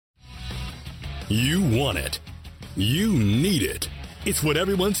You want it. You need it. It's what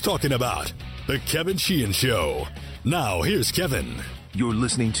everyone's talking about. The Kevin Sheehan Show. Now, here's Kevin. You're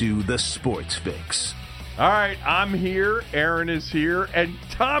listening to The Sports Fix. All right, I'm here, Aaron is here, and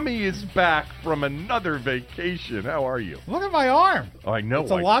Tommy is back from another vacation. How are you? Look at my arm. Oh, I know.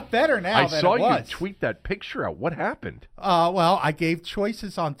 It's a lot better now than it was. I saw you tweet that picture out. What happened? Well, I gave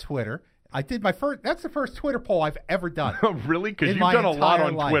choices on Twitter. I did my first. That's the first Twitter poll I've ever done. Oh, really? Because you've done a lot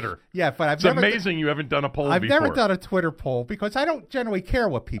on Twitter. Yeah, but it's amazing you haven't done a poll I've before. never done a Twitter poll because I don't generally care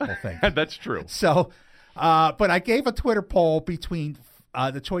what people think. That's true. So, but I gave a Twitter poll between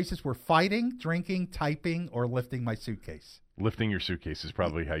the choices were fighting, drinking, typing, or lifting my suitcase. Lifting your suitcase is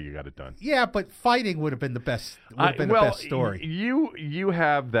probably how you got it done. Yeah, but fighting would have been the best. The best story. You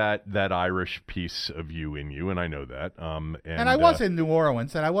have that Irish piece of you in you, and I know that. And I was in New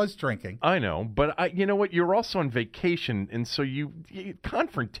Orleans, and I was drinking. I know, but you know what? You're also on vacation, and so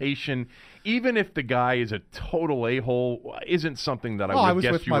confrontation, even if the guy is a total a-hole, isn't something that I would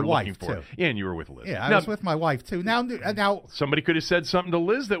guess you were looking for. Too. Yeah, and you were with Liz. Yeah, I was with my wife too. Now somebody could have said something to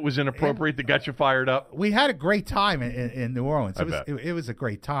Liz that was inappropriate that got you fired up. We had a great time in New Orleans. It was a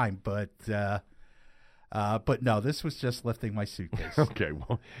great time, but no, this was just lifting my suitcase. Okay,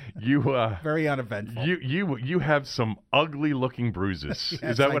 well, you very uneventful. You have some ugly looking bruises.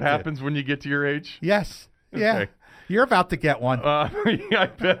 Yes, is that what I happens do. when you get to your age? Yes. Okay. Yeah. You're about to get one. Yeah, I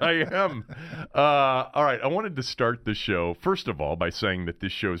bet I am. All right, I wanted to start the show, first of all, by saying that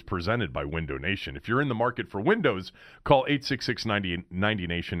this show is presented by Window Nation. If you're in the market for windows, call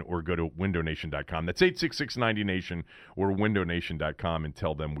 866-90-NATION or go to windownation.com. That's 866-90-NATION or windownation.com and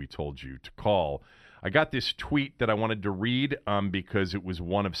tell them we told you to call. I got this tweet that I wanted to read because it was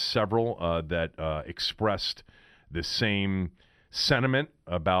one of several that expressed the same sentiment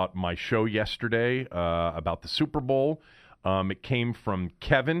about my show yesterday, about the Super Bowl. It came from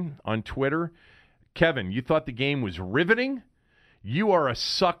Kevin on Twitter. Kevin, you thought the game was riveting? You are a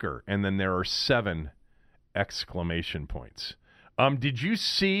sucker. And then there are 7 exclamation points. Did you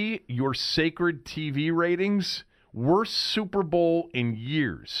see your sacred TV ratings? Worst Super Bowl in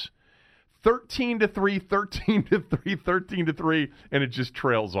years. 13-3, 13-3, 13-3, and it just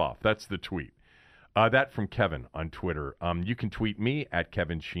trails off. That's the tweet. That from Kevin on Twitter. You can tweet me at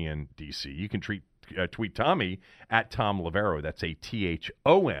Kevin Sheehan DC. You can tweet Tommy at Tom Lavero. That's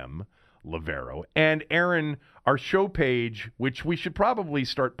ATHOM Lavero. And Aaron, our show page, which we should probably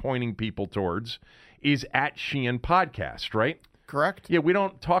start pointing people towards, is at Sheehan Podcast, right? Correct. Yeah, we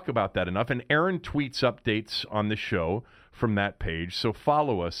don't talk about that enough. And Aaron tweets updates on the show from that page. So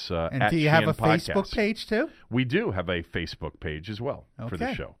follow us at Sheehan Podcast. And do you have a Facebook page too? We do have a Facebook page as well for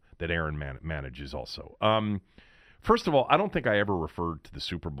the show that Aaron manages also. First of all, I don't think I ever referred to the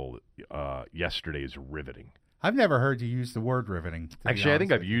Super Bowl yesterday as riveting. I've never heard you use the word riveting. Actually, I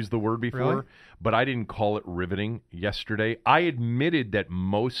think I've used the word before, really? But I didn't call it riveting yesterday. I admitted that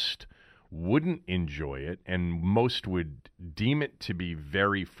most wouldn't enjoy it and most would deem it to be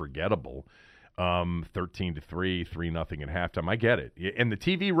very forgettable. 13-3, 3-0 at halftime. I get it. And the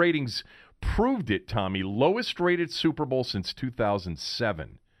TV ratings proved it, Tommy. Lowest rated Super Bowl since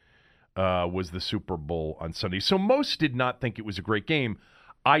 2007. Was the Super Bowl on Sunday. So most did not think it was a great game.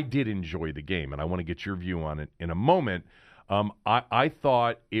 I did enjoy the game, and I want to get your view on it in a moment. I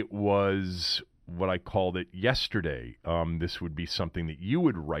thought it was what I called it yesterday. This would be something that you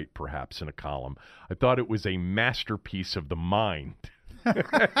would write perhaps in a column. I thought it was a masterpiece of the mind.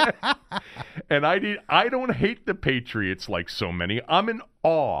 And I don't hate the Patriots like so many. I'm in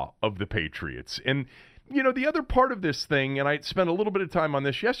awe of the Patriots. And you know, the other part of this thing, and I spent a little bit of time on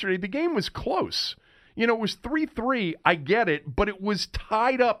this yesterday, the game was close. You know, it was 3-3, I get it, but it was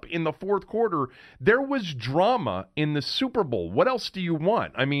tied up in the fourth quarter. There was drama in the Super Bowl. What else do you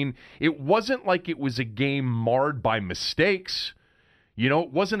want? I mean, it wasn't like it was a game marred by mistakes. You know,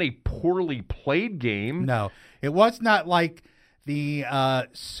 it wasn't a poorly played game. No, it was not like the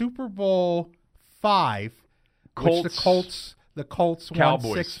Super Bowl V, which the Colts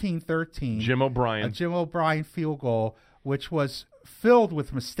Cowboys. won 16-13. Jim O'Brien. A Jim O'Brien field goal, which was filled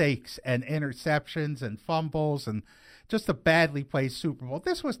with mistakes and interceptions and fumbles and just a badly played Super Bowl.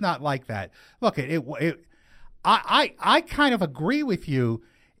 This was not like that. Look, I kind of agree with you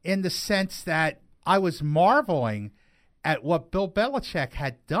in the sense that I was marveling at what Bill Belichick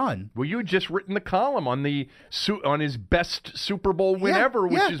had done. Well, you had just written the column on his best Super Bowl win ever,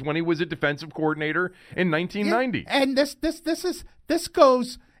 which is when he was a defensive coordinator in 1990. Yeah. And this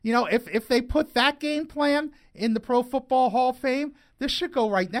goes, you know, if they put that game plan in the Pro Football Hall of Fame, this should go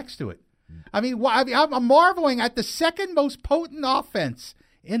right next to it. I mean, I'm marveling at the second most potent offense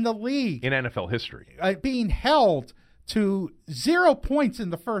in the league in NFL history being held to 0 points in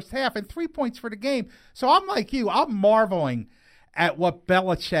the first half and 3 points for the game. So I'm like you. I'm marveling at what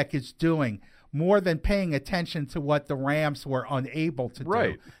Belichick is doing more than paying attention to what the Rams were unable to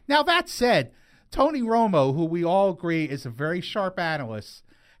do. Now, that said, Tony Romo, who we all agree is a very sharp analyst,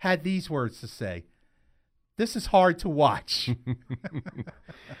 had these words to say. This is hard to watch.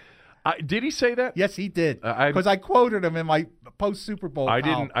 Did he say that? Yes, he did. Because I quoted him in my post-Super Bowl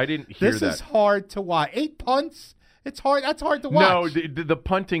column. I didn't hear that. This is hard to watch. 8 punts? It's hard. That's hard to No, watch. the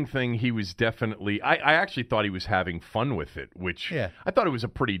punting thing, he was definitely. I actually thought he was having fun with it, which I thought it was a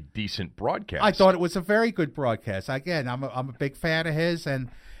pretty decent broadcast. I thought it was a very good broadcast. Again, I'm a big fan of his, and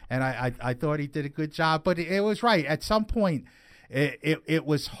I thought he did a good job. But it was right. At some point, it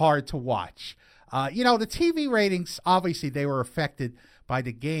was hard to watch. The TV ratings, obviously, they were affected by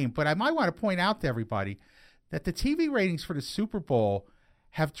the game. But I might want to point out to everybody that the TV ratings for the Super Bowl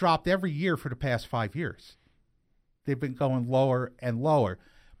have dropped every year for the past 5 years. They've been going lower and lower.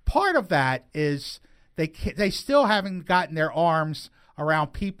 Part of that is they still haven't gotten their arms around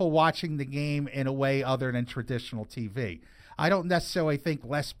people watching the game in a way other than traditional TV. I don't necessarily think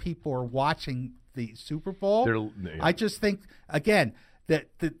less people are watching the Super Bowl. I just think, again, that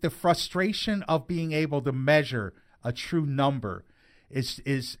the frustration of being able to measure a true number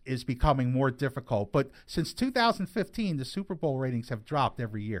is becoming more difficult. But since 2015, the Super Bowl ratings have dropped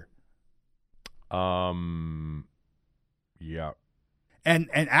every year. Yeah. And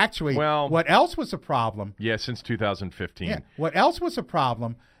actually, what else was a problem? Yeah, since 2015. Yeah. What else was a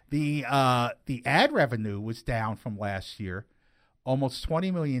problem? The ad revenue was down from last year, almost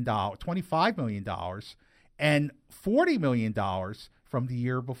 $20 million, $25 million, and $40 million from the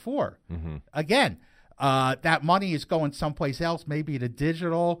year before. Mm-hmm. Again, that money is going someplace else, maybe to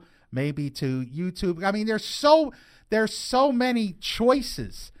digital, maybe to YouTube. I mean, there's so many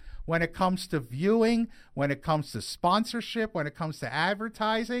choices when it comes to viewing, when it comes to sponsorship, when it comes to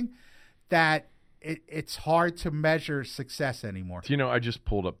advertising, that it's hard to measure success anymore. Do you know, I just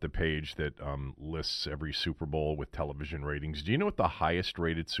pulled up the page that lists every Super Bowl with television ratings. Do you know what the highest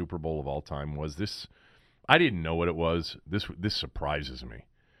rated Super Bowl of all time was? I didn't know what it was. This surprises me.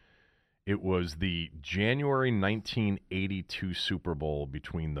 It was the January 1982 Super Bowl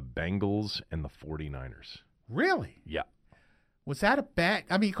between the Bengals and the 49ers. Really? Yeah. Was that a bad?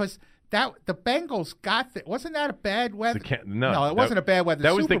 I mean, because the Bengals wasn't that a bad weather? No, it wasn't a bad weather.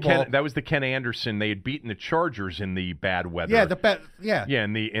 That was the Ken Anderson. They had beaten the Chargers in the bad weather. Yeah,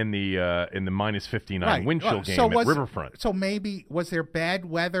 in the minus 59 wind chill game at Riverfront. So maybe was there bad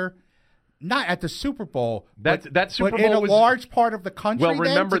weather? Not at the Super Bowl. That Super Bowl in a was large part of the country. Well,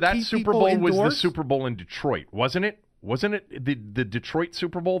 remember that Super Bowl indoors? was the Super Bowl in Detroit, wasn't it? Wasn't it the Detroit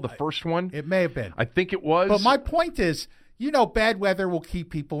Super Bowl, the first one? It may have been. I think it was. But my point is, bad weather will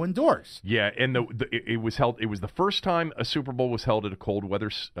keep people indoors. Yeah, and it was held. It was the first time a Super Bowl was held at a cold weather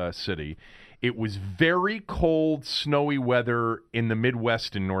city. It was very cold, snowy weather in the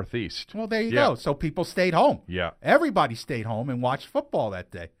Midwest and Northeast. Well, there you go. So people stayed home. Yeah, everybody stayed home and watched football that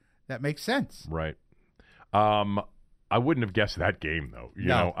day. That makes sense. Right. I wouldn't have guessed that game, though. You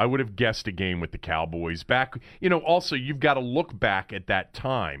know, I would have guessed a game with the Cowboys back. Also, you've got to look back at that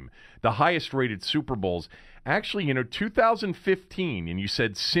time. The highest rated Super Bowls. Actually, 2015, and you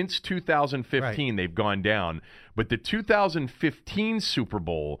said since 2015 they've gone down. But the 2015 Super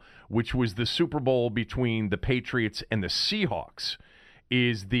Bowl, which was the Super Bowl between the Patriots and the Seahawks,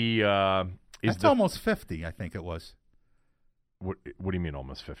 is That's almost 50, I think it was. What do you mean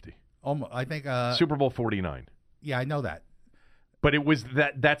almost 50? Almost, I think Super Bowl 49. Yeah, I know that. But it was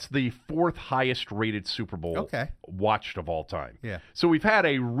that's the fourth highest rated Super Bowl watched of all time. Yeah. So we've had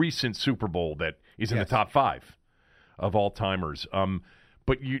a recent Super Bowl that is in the top 5 of all timers.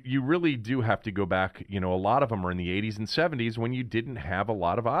 But you really do have to go back. A lot of them are in the 80s and 70s when you didn't have a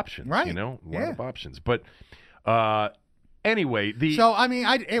lot of options. Right. A lot of options. But anyway, So I mean,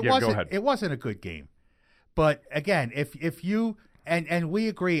 go ahead. It wasn't a good game. But again, if you and we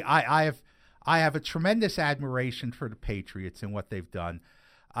agree, I have a tremendous admiration for the Patriots and what they've done.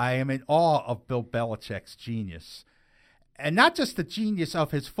 I am in awe of Bill Belichick's genius, and not just the genius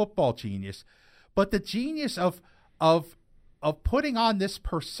of his football genius, but the genius of putting on this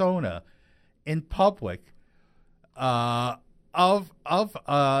persona in public of a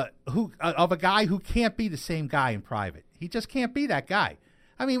guy who can't be the same guy in private. He just can't be that guy.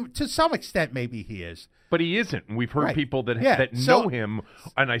 I mean, to some extent, maybe he is. But he isn't. And we've heard Right. people that Yeah, that so- know him,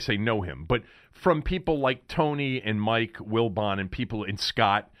 and I say know him, but from people like Tony and Mike Wilbon and people and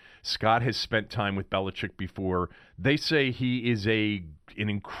Scott. Scott has spent time with Belichick before. They say he is an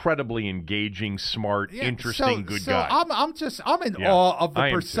incredibly engaging, smart, interesting, good guy. I'm in awe of the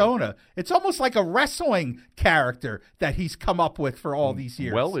persona. It's almost like a wrestling character that he's come up with for all these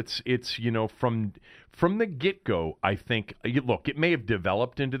years. Well, it's from the get-go, I think, look, it may have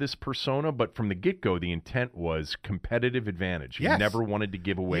developed into this persona, but from the get-go, the intent was competitive advantage. He Yes. never wanted to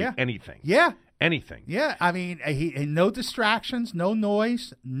give away anything. Yeah. Anything. Yeah, I mean, he no distractions, no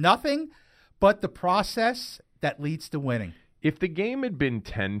noise, nothing but the process that leads to winning. If the game had been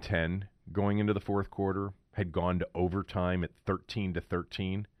 10-10 going into the fourth quarter, had gone to overtime at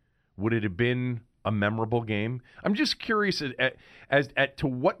 13-13, would it have been a memorable game? I'm just curious as to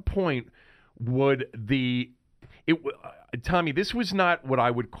what point would Tommy, this was not what I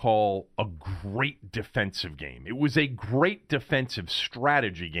would call a great defensive game. It was a great defensive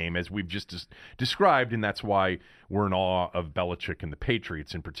strategy game, as we've just described, and that's why we're in awe of Belichick and the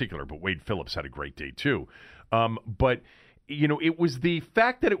Patriots in particular. But Wade Phillips had a great day too. But it was the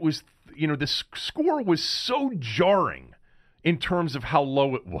fact that it was, the score was so jarring in terms of how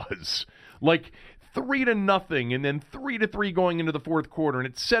low it was. Like 3-0 and then 3-3 going into the fourth quarter, and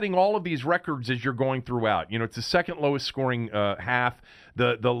it's setting all of these records as you're going throughout. It's the second lowest scoring half,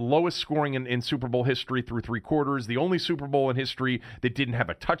 the lowest scoring in Super Bowl history through three quarters, the only Super Bowl in history that didn't have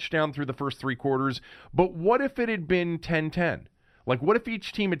a touchdown through the first three quarters. But what if it had been 10-10? Like, what if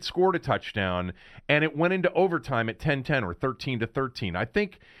each team had scored a touchdown and it went into overtime at 10-10 or 13-13? I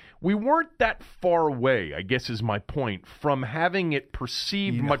think we weren't that far away, I guess is my point, from having it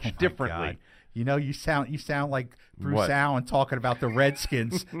perceived much differently. God. You sound like Bruce What? Allen talking about the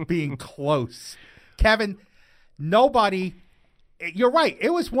Redskins being close. Kevin, you're right.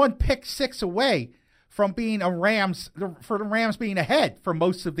 It was one pick six away from being the Rams being ahead for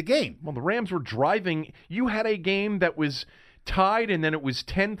most of the game. Well, the Rams were driving. You had a game that was tied, and then it was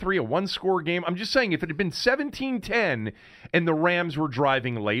 10-3, a one-score game. I'm just saying, if it had been 17-10 and the Rams were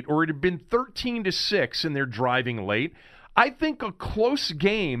driving late, or it had been 13-6 and they're driving late, I think a close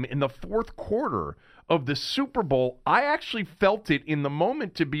game in the fourth quarter of the Super Bowl, I actually felt it in the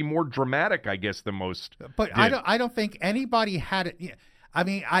moment to be more dramatic, I guess, than most. But did. I don't think anybody had it. I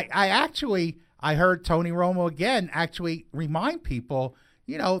mean, I heard Tony Romo again actually remind people,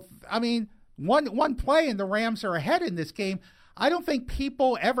 one play and the Rams are ahead in this game. I don't think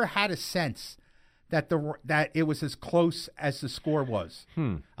people ever had a sense that it was as close as the score was.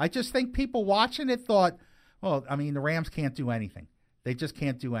 I just think people watching it thought, well, I mean, the Rams can't do anything. They just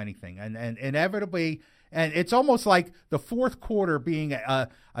can't do anything. And inevitably, and it's almost like the fourth quarter being a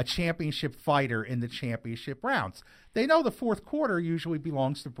championship fighter in the championship rounds. They know the fourth quarter usually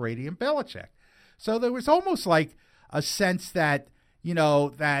belongs to Brady and Belichick. So there was almost like a sense that,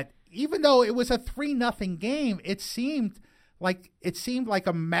 that even though it was a 3-0 game, it seemed like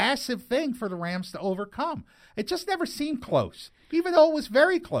a massive thing for the Rams to overcome. It just never seemed close, even though it was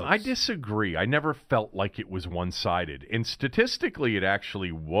very close. I disagree. I never felt like it was one-sided. And statistically, it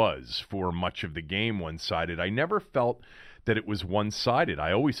actually was for much of the game one-sided. I never felt that it was one-sided.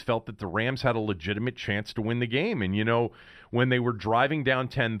 I always felt that the Rams had a legitimate chance to win the game. And, when they were driving down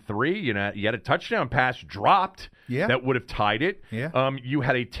 10-3, you had a touchdown pass dropped that would have tied it. Yeah. You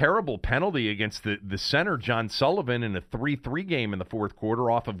had a terrible penalty against the center, John Sullivan, in a 3-3 game in the fourth quarter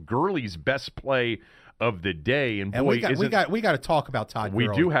off of Gurley's best play of the day. And boy, we got to talk about Todd Gurley.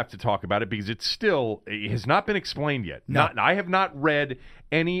 We do have to talk about it because it has not been explained yet. No. I have not read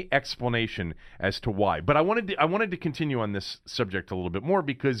any explanation as to why. But I wanted to continue on this subject a little bit more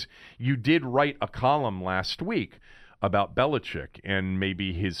because you did write a column last week about Belichick and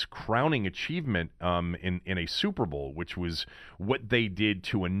maybe his crowning achievement in a Super Bowl, which was what they did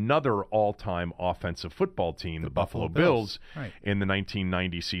to another all-time offensive football team, the Buffalo Bills, right, in the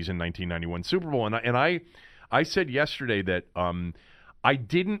 1990 season, 1991 Super Bowl. And I said yesterday that I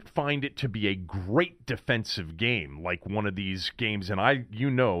didn't find it to be a great defensive game, like one of these games. And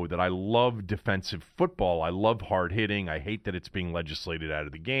that I love defensive football. I love hard hitting. I hate that it's being legislated out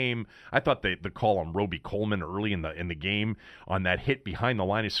of the game. I thought the call on Roby Coleman early in the game on that hit behind the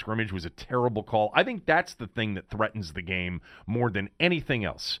line of scrimmage was a terrible call. I think that's the thing that threatens the game more than anything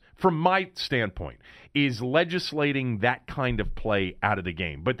else, from my standpoint, is legislating that kind of play out of the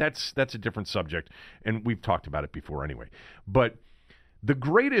game. But that's a different subject, and we've talked about it before anyway. But the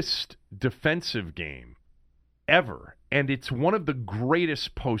greatest defensive game ever, and it's one of the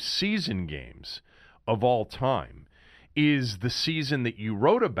greatest postseason games of all time, is the season that you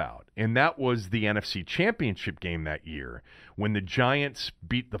wrote about, and that was the NFC Championship game that year when the Giants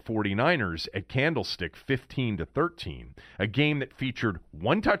beat the 49ers at Candlestick 15-13, a game that featured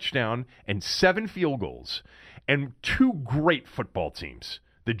 1 touchdown and 7 field goals and 2 great football teams.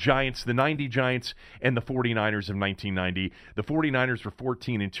 The Giants, the 90 Giants, and the 49ers of 1990. The 49ers were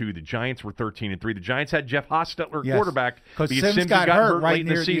 14-2. The Giants were 13-3. The Giants had Jeff Hostetler quarterback because Sims got hurt right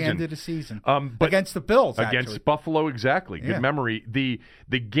near the end of the season. But against the Bills, against Buffalo, exactly. Good memory.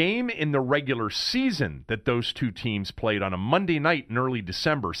 The game in the regular season that those two teams played on a Monday night in early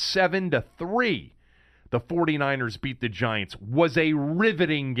December, 7-3, the 49ers beat the Giants, was a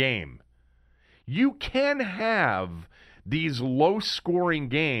riveting game. You can have these low-scoring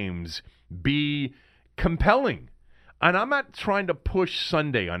games be compelling. And I'm not trying to push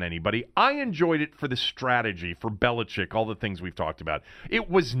Sunday on anybody. I enjoyed it for the strategy, for Belichick, all the things we've talked about.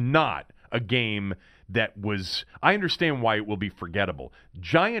 It was not a game that was – I understand why it will be forgettable.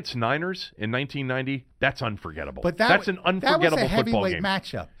 Giants-Niners in 1990, that's unforgettable. But that's an unforgettable that was a heavyweight heavyweight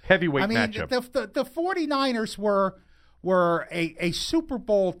matchup. Heavyweight matchup. The 49ers were a Super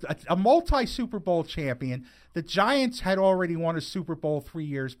Bowl, a multi-Super Bowl champion. The Giants had already won a Super Bowl 3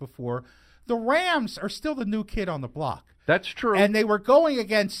 years before. The Rams are still the new kid on the block. That's true. And they were going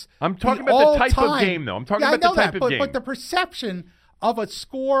against I'm talking about the type of game, though. I'm talking about the type of game. But the perception of a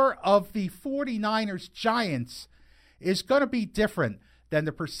score of the 49ers Giants is going to be different than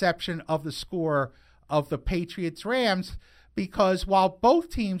the perception of the score of the Patriots Rams, because while both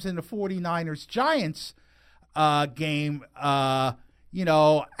teams in the 49ers Giants game have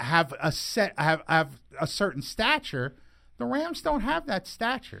a certain stature, the Rams don't have that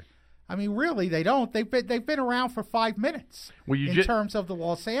stature. I mean, really, they don't. They've been around for 5 minutes in terms of the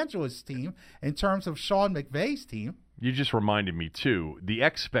Los Angeles team, in terms of Sean McVay's team. You just reminded me, too, the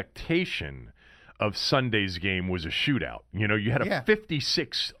expectation of Sunday's game was a shootout. You know, you had a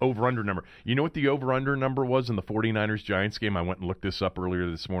 56 over-under number. You know what the over-under number was in the 49ers-Giants game? I went and looked this up earlier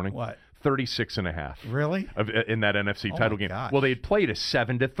this morning. What? 36.5. Really? In that NFC title game. Gosh. Well, they had played a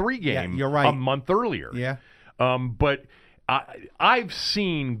 7-3 game you're right. a month earlier. Yeah. But I've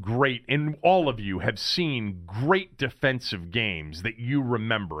seen great, and all of you have seen great defensive games that you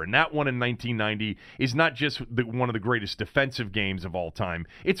remember. And that one in 1990 is not just one of the greatest defensive games of all time.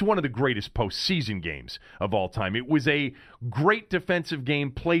 It's one of the greatest postseason games of all time. It was a great defensive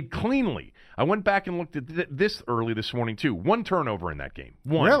game played cleanly. I went back and looked at this early this morning, too. 1 turnover in that game.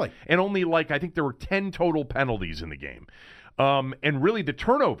 1. Really? And only, I think there were 10 total penalties in the game. And really the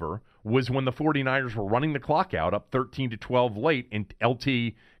turnover was when the 49ers were running the clock out, up 13-12 late, and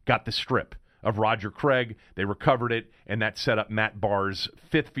LT got the strip of Roger Craig. They recovered it, and that set up Matt Barr's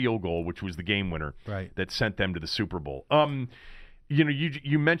 5th field goal, which was the game winner that sent them to the Super Bowl.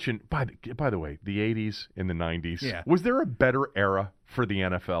 You mentioned, by the way, the 80s and the 90s. Yeah. Was there a better era for the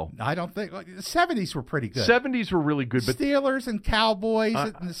NFL? I don't think. The 70s were pretty good. 70s were really good. But Steelers and Cowboys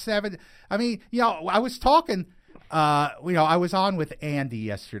in the 70s. I mean, I was talking – I was on with Andy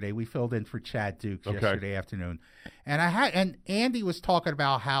yesterday. We filled in for Chad Dukes yesterday afternoon, and Andy was talking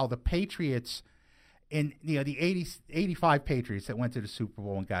about how the Patriots in the 85 Patriots that went to the Super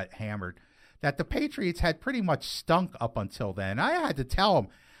Bowl and got hammered, that the Patriots had pretty much stunk up until then. I had to tell him,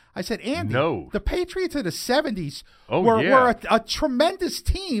 I said, Andy, the Patriots of the 70s were a tremendous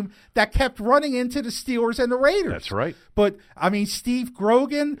team that kept running into the Steelers and the Raiders. That's right. But I mean, Steve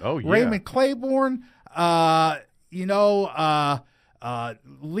Grogan, Raymond Claiborne.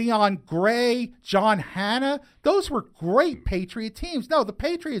 Leon Gray, John Hanna, those were great Patriot teams. No, the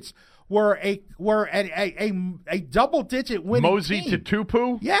Patriots were a double-digit winning Mosey team. to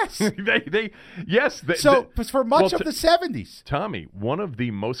Tupu? Yes. For much of the 70s. Tommy, one of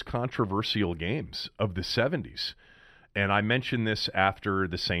the most controversial games of the 70s, and I mentioned this after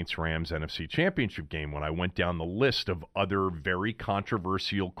the Saints-Rams NFC Championship game when I went down the list of other very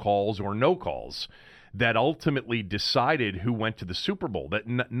controversial calls or no calls that ultimately decided who went to the Super Bowl.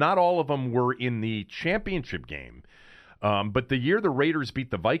 That not all of them were in the championship game. But the year the Raiders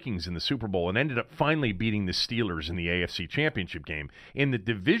beat the Vikings in the Super Bowl and ended up finally beating the Steelers in the AFC Championship game, in the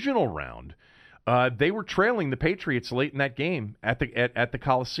divisional round, they were trailing the Patriots late in that game at the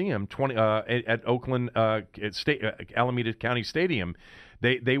Coliseum, at Oakland Alameda County Stadium.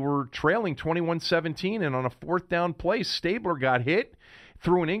 They were trailing 21-17, and on a 4th down play, Stabler got hit,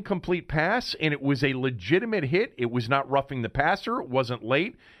 threw an incomplete pass, and it was a legitimate hit. It was not roughing the passer. It wasn't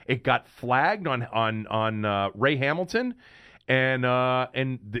late. It got flagged on Ray Hamilton, And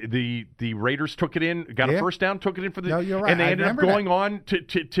the Raiders took it in, got a first down, took it in for the. No, you're right. And they I ended up remember going on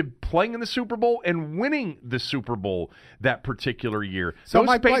to playing in the Super Bowl and winning the Super Bowl that particular year. So Those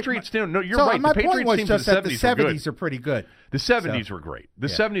my Patriots team. No, you're so right. My The point Patriots was teams just in that the 70s are pretty good. The 70s were great. The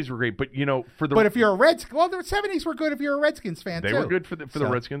 70s were great, but But if you're a Redskins, well, the 70s were good if you're a Redskins fan they too. were good for the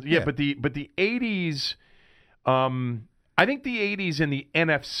Redskins. Yeah, but the 80s, I think the 80s and the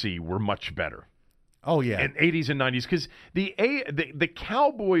NFC were much better. Oh yeah, And 80s and 90s, because the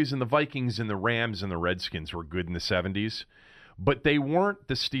Cowboys and the Vikings and the Rams and the Redskins were good in the 70s, but they weren't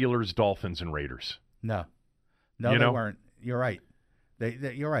the Steelers, Dolphins, and Raiders. No, they weren't. You're right.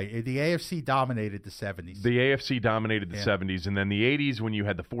 You're right. The AFC dominated the 70s. The AFC dominated the 70s, and then the 80s when you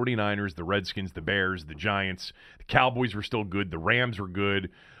had the 49ers, the Redskins, the Bears, the Giants, the Cowboys were still good, the Rams were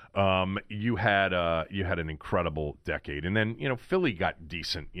good. You had an incredible decade, and then Philly got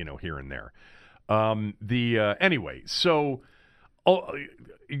decent, here and there. Anyway, so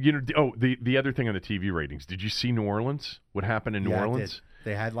the other thing on the TV ratings. Did you see New Orleans? What happened in New Orleans? I did.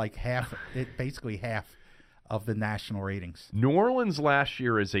 They had like basically half of the national ratings. New Orleans last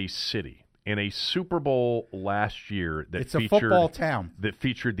year as a city in a Super Bowl last year it's a football town that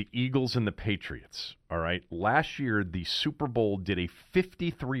featured the Eagles and the Patriots. All right, last year the Super Bowl did a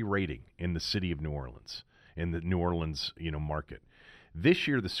 53 rating in the city of New Orleans, in the New Orleans market. This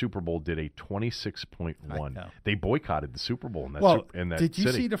year, the Super Bowl did a 26.1. They boycotted the Super Bowl in that city. Did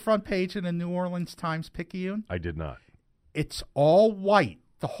you see the front page in the New Orleans Times-Picayune? I did not. It's all white.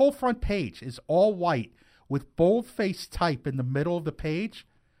 The whole front page is all white with bold-faced type in the middle of the page.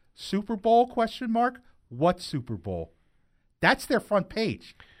 Super Bowl, ? What Super Bowl? That's their front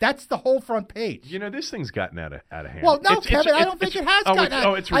page. That's the whole front page. This thing's gotten out of hand. Well, no, Kevin, I don't think it has gotten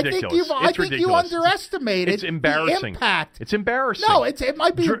out. It's ridiculous. I think you underestimated it's embarrassing. the impact. It's embarrassing. No, it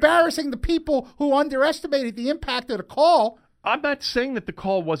might be embarrassing to people who underestimated the impact of the call. I'm not saying that the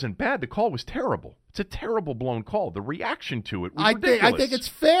call wasn't bad. The call was terrible. It's a terrible blown call. The reaction to it was ridiculous. I think it's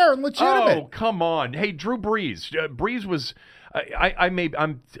fair and legitimate. Oh, come on. Hey, Drew Brees. Brees was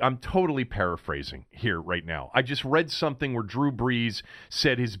I'm totally paraphrasing here right now. I just read something where Drew Brees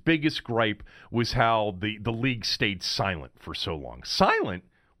said his biggest gripe was how the league stayed silent for so long. Silent?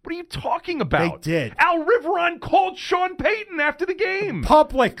 What are you talking about? They did. Al Riveron called Sean Payton after the game.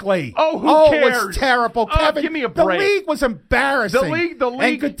 Publicly. Oh, who cares? It was terrible. Kevin, give me a break. The league was embarrassing. The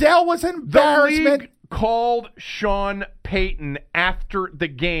league. And Goodell was embarrassment. The league called Sean Payton after the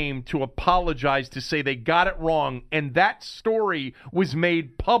game to apologize, to say they got it wrong, and that story was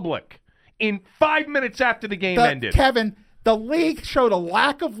made public in 5 minutes after the game ended. Kevin, the league showed a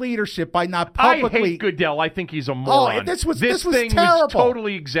lack of leadership by not publicly. I hate Goodell. I think he's a moron. This was thing terrible. Was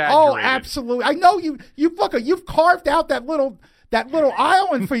totally exaggerated. Oh, absolutely. I know you've carved out that little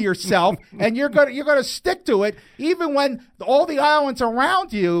island for yourself, and you're gonna stick to it, even when all the islands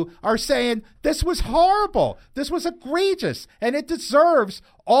around you are saying this was horrible, this was egregious, and it deserves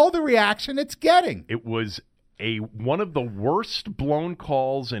all the reaction it's getting. It was one of the worst blown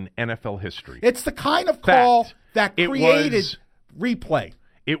calls in NFL history. It's the kind of call that created replay.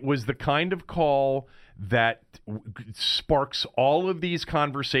 It was the kind of call that sparks all of these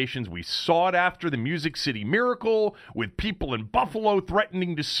conversations. We saw it after the Music City Miracle, with people in Buffalo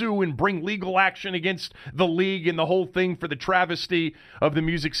threatening to sue and bring legal action against the league and the whole thing for the travesty of the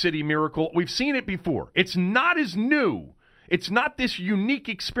Music City Miracle. We've seen it before. It's not as new. It's not this unique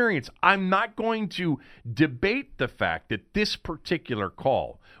experience. I'm not going to debate the fact that this particular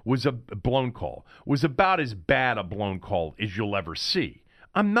call was a blown call, was about as bad a blown call as you'll ever see.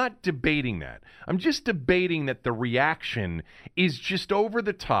 I'm not debating that. I'm just debating that the reaction is just over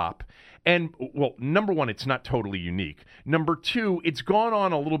the top. And, well, number one, it's not totally unique. Number two, it's gone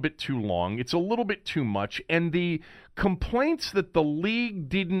on a little bit too long. It's a little bit too much. And the complaints that the league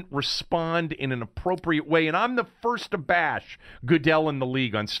didn't respond in an appropriate way, and I'm the first to bash Goodell and the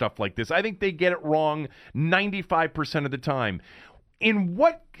league on stuff like this. I think they get it wrong 95% of the time. In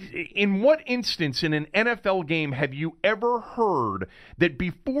what instance in an NFL game have you ever heard that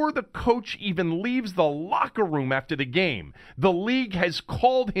before the coach even leaves the locker room after the game, the league has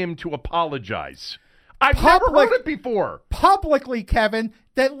called him to apologize? I've never heard it before. Publicly, Kevin.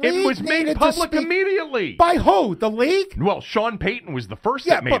 That league it was made public immediately. By who? The league? Well, Sean Payton was the first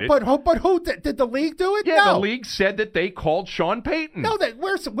that made it. But who did the league do it? Yeah, no. The league said that they called Sean Payton. No,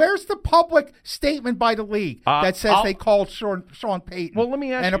 where's the public statement by the league that says they called Sean Payton? Well, let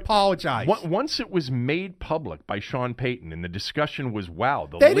me ask and you, apologize. Once it was made public by Sean Payton, and the discussion was, wow,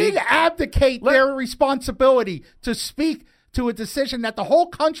 they didn't abdicate their responsibility to speak to a decision that the whole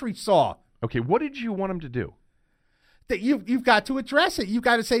country saw. Okay, what did you want him to do? That you've got to address it. You've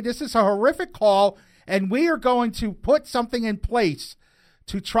got to say this is a horrific call, and we are going to put something in place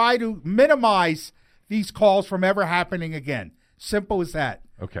to try to minimize these calls from ever happening again. Simple as that.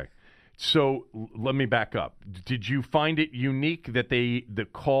 Okay. So let me back up. Did you find it unique that the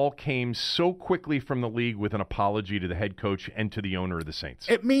call came so quickly from the league with an apology to the head coach and to the owner of the Saints?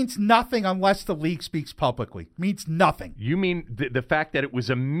 It means nothing unless the league speaks publicly. It means nothing. You mean the fact that it was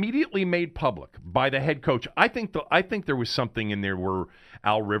immediately made public by the head coach? I think there was something in there where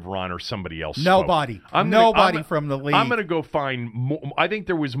Al Riveron or somebody else Nobody. spoke. Nobody from the league. I'm going to go find more. I think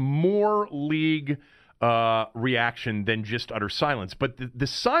there was more league reaction than just utter silence. But the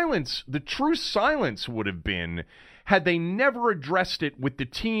silence, the true silence would have been had they never addressed it with the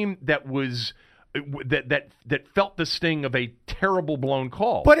team that was that felt the sting of a terrible blown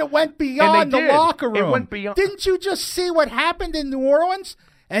call. But it went beyond the locker room. It went beyond. Didn't you just see what happened in New Orleans?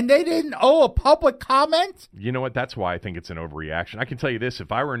 And they didn't owe a public comment? You know what? That's why I think it's an overreaction. I can tell you this.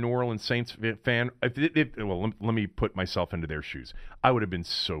 If I were a New Orleans Saints fan, let me put myself into their shoes. I would have been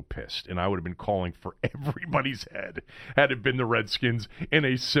so pissed, and I would have been calling for everybody's head had it been the Redskins in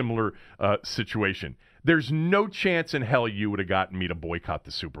a similar situation. There's no chance in hell you would have gotten me to boycott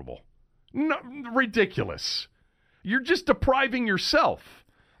the Super Bowl. No, ridiculous. You're just depriving yourself.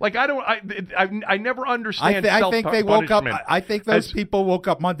 Like, I never understand I think they woke up. punishment I think those people woke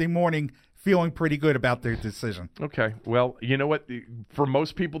up Monday morning feeling pretty good about their decision. Okay, well, you know what? For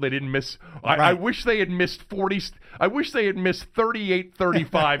most people, they didn't miss. Right. I wish they had missed 40. I wish they had missed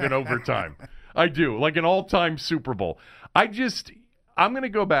 38-35 in overtime. I do, like an all-time Super Bowl. I'm going to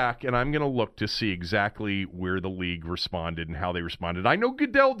go back and I'm going to look to see exactly where the league responded and how they responded. I know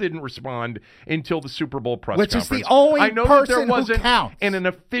Goodell didn't respond until the Super Bowl press Which conference. is the only I know person that there wasn't who counts. in an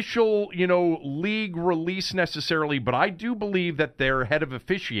official, league release necessarily, but I do believe that their head of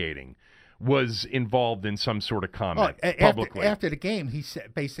officiating was involved in some sort of comment publicly. After the game, he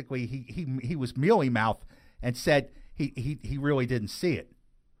said basically he was mealy mouthed and said he really didn't see it.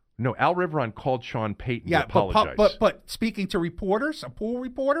 No, Al Riveron called Sean Payton to apologize. But speaking to reporters, a pool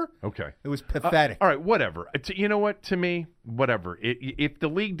reporter, okay, it was pathetic. All right, whatever. You know what? To me, whatever. If the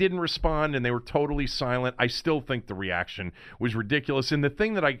league didn't respond and they were totally silent, I still think the reaction was ridiculous. And the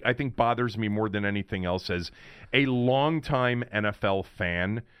thing that I think bothers me more than anything else as a longtime NFL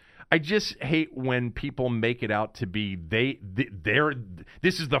fan, I just hate when people make it out to be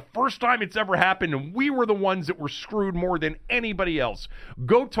this is the first time it's ever happened and we were the ones that were screwed more than anybody else.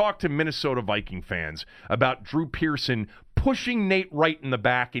 Go talk to Minnesota Viking fans about Drew Pearson pushing Nate Wright in the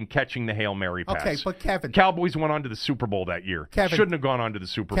back and catching the Hail Mary pass. Okay, but Kevin, Cowboys went on to the Super Bowl that year. Kevin, shouldn't have gone on to the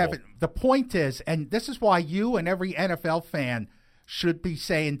Super Bowl. The point is, and this is why you and every NFL fan should be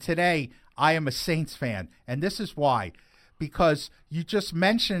saying today, I am a Saints fan. And this is why. Because you just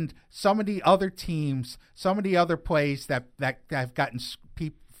mentioned some of the other teams, some of the other plays that have gotten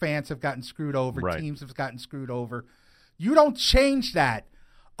fans have gotten screwed over, right. Teams have gotten screwed over. You don't change that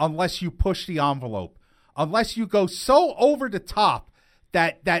unless you push the envelope, unless you go so over the top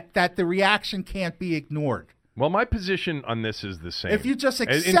that the reaction can't be ignored. Well, my position on this is the same. If you just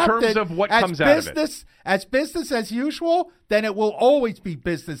accept in terms it of what as comes out of it. As business as usual, then it will always be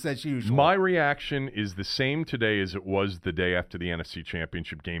business as usual. My reaction is the same today as it was the day after the NFC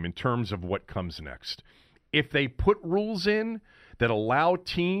Championship game in terms of what comes next. If they put rules in that allow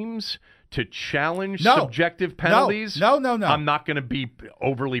teams to challenge subjective penalties, no. I'm not going to be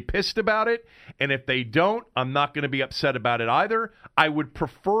overly pissed about it. And if they don't, I'm not going to be upset about it either. I would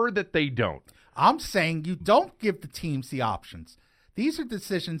prefer that they don't. I'm saying you don't give the teams the options. These are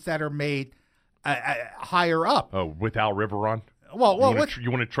decisions that are made higher up. Oh, with Al Riveron? Well, you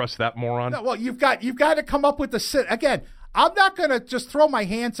want to trust that moron? No, well, you've got to come up with again. I'm not going to just throw my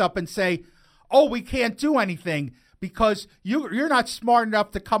hands up and say, "Oh, we can't do anything," because you're not smart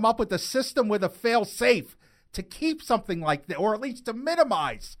enough to come up with a system with a fail-safe to keep something like that, or at least to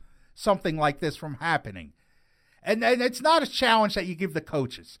minimize something like this from happening. And it's not a challenge that you give the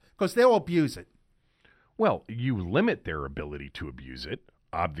coaches because they'll abuse it. Well, you limit their ability to abuse it,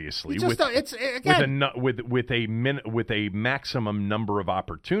 obviously, with a maximum number of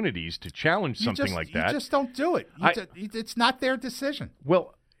opportunities to challenge something like that. You just don't do it. It's not their decision.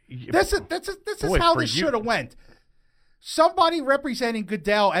 Well, this is how this should have went. Somebody representing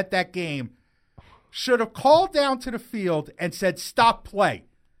Goodell at that game should have called down to the field and said, "Stop play."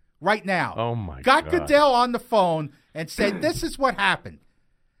 Right now. Oh, my God. Got Goodell on the phone and said, this is what happened.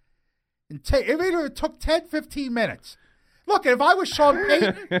 And it took 10, 15 minutes. Look, if I was Sean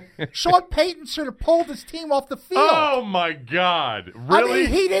Payton, Sean Payton should have pulled his team off the field. Oh, my God. Really? I mean,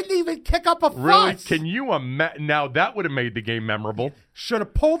 he didn't even kick up a fuss. Really? Can you imagine? Now, that would have made the game memorable. Should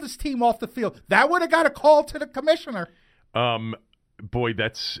have pulled his team off the field. That would have got a call to the commissioner. boy,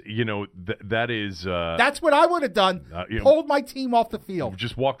 that's that is That's what I would have done. Pulled my team off the field.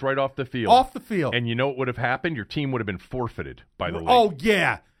 just walked right off the field. Off the field. And you know what would have happened? Your team would have been forfeited by the league. Oh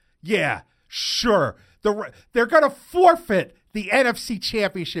yeah, sure. They're going to forfeit the NFC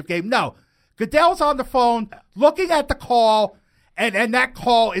Championship game. No, Goodell's on the phone looking at the call. And that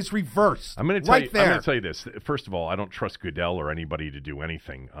call is reversed. I'm going to tell you this. First of all, I don't trust Goodell or anybody to do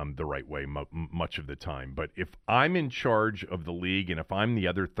anything the right way much of the time. But if I'm in charge of the league, and if I'm the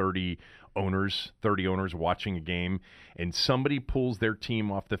other 30 owners watching a game, and somebody pulls their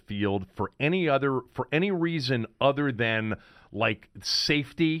team off the field for any reason other than like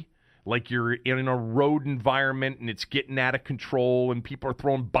safety, like you're in a road environment and it's getting out of control and people are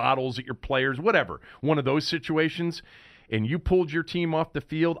throwing bottles at your players, whatever, one of those situations, and you pulled your team off the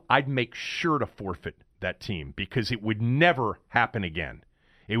field, I'd make sure to forfeit that team because it would never happen again.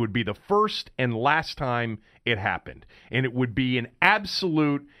 It would be the first and last time it happened. And it would be an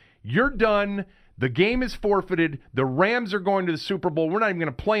absolute, you're done, the game is forfeited, the Rams are going to the Super Bowl, we're not even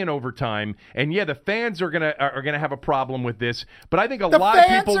going to play in overtime, and yeah, the fans are going to have a problem with this, but I think a lot of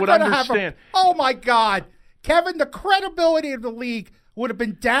people would understand. Oh my God, Kevin, the credibility of the league would have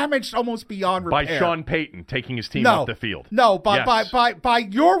been damaged almost beyond repair. By Sean Payton taking his team off the field. No, by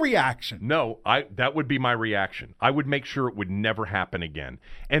your reaction. No, that would be my reaction. I would make sure it would never happen again.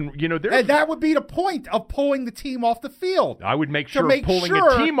 And that would be the point of pulling the team off the field. I would make sure pulling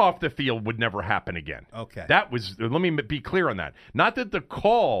a team off the field would never happen again. Okay. Let me be clear on that. Not that the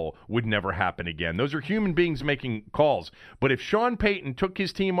call would never happen again. Those are human beings making calls. But if Sean Payton took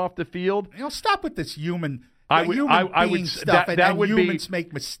his team off the field, stop with this humans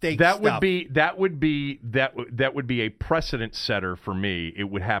make mistakes. That would be a precedent setter for me. It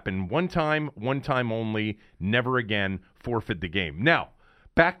would happen one time only, never again, forfeit the game. Now,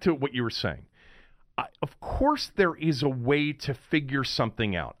 back to what you were saying. Of course there is a way to figure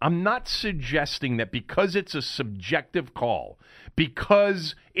something out. I'm not suggesting that because it's a subjective call,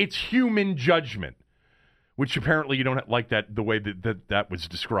 because it's human judgment, which apparently you don't like the way that was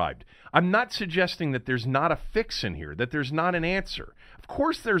described. I'm not suggesting that there's not a fix in here, that there's not an answer. Of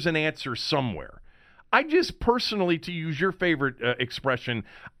course there's an answer somewhere. I just personally, to use your favorite expression,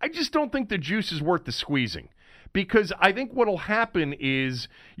 I just don't think the juice is worth the squeezing. Because I think what will happen is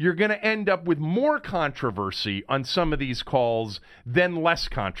you're going to end up with more controversy on some of these calls than less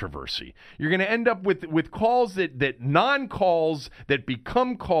controversy. You're going to end up with calls that non-calls that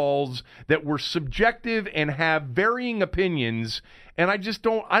become calls that were subjective and have varying opinions. And I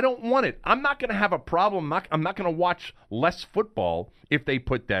don't want it. I'm not going to have a problem. I'm not going to watch less football if they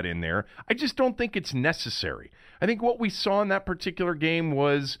put that in there. I just don't think it's necessary. I think what we saw in that particular game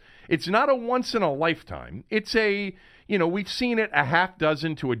was it's not a once in a lifetime. It's we've seen it a half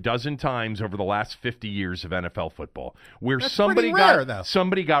dozen to a dozen times over the last 50 years of NFL football where somebody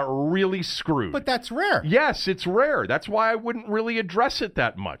got really screwed. But that's rare. Yes, it's rare. That's why I wouldn't really address it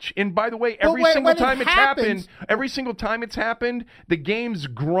that much. And by the way, every single time it's happened, the game's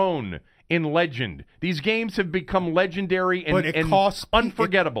grown in legend. These games have become legendary and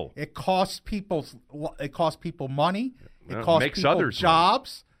unforgettable. It costs people money. It costs makes people others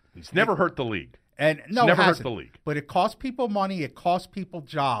jobs. Money. It's never hurt the league. And no, never it hurt the league. But it costs people money. It costs people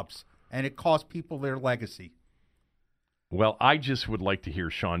jobs, and it costs people their legacy. Well, I just would like to hear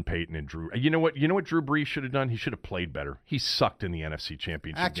Sean Payton and Drew. You know what Drew Brees should have done? He should have played better. He sucked in the NFC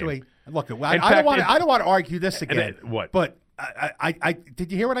Championship game. Look, I don't want to argue this again. What? But I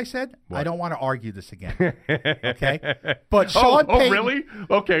did you hear what I said? What? I don't want to argue this again. Okay? But Sean Payton. Really?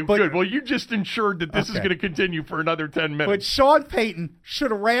 Okay, good. Well, you just ensured that this is going to continue for another 10 minutes. But Sean Payton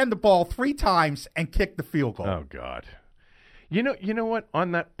should have ran the ball 3 times and kicked the field goal. Oh, God. You know what?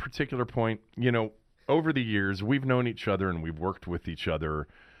 On that particular point, over the years, we've known each other and we've worked with each other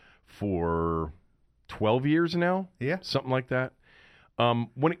for 12 years now. Yeah. Something like that.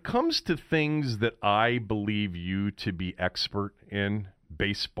 When it comes to things that I believe you to be expert in,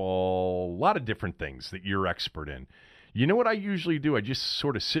 baseball, a lot of different things that you're expert in, you know what I usually do? I just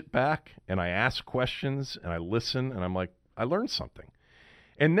sort of sit back and I ask questions and I listen and I'm like, I learned something.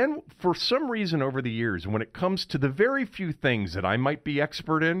 And then for some reason over the years, when it comes to the very few things that I might be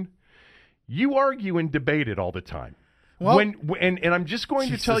expert in, you argue and debate it all the time. Well, and I'm just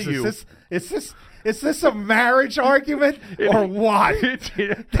going to tell you, is this a marriage argument or what?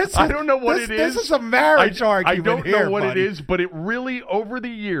 I don't know what it is. This is a marriage argument. I don't know what it is, but it really, over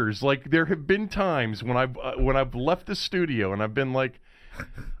the years, like there have been times when I've left the studio and I've been like,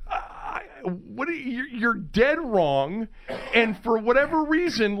 You're dead wrong, and for whatever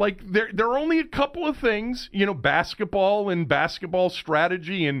reason, like there are only a couple of things, basketball and basketball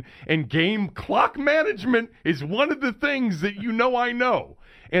strategy and game clock management is one of the things that I know,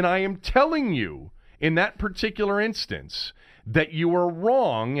 and I am telling you in that particular instance that you are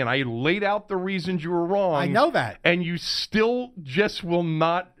wrong, and I laid out the reasons you were wrong. I know that, and you still just will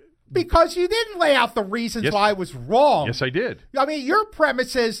not. Because you didn't lay out the reasons why I was wrong. Yes, I did. I mean, your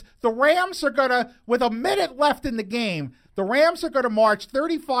premise is the Rams are going to, with a minute left in the game, the Rams are going to march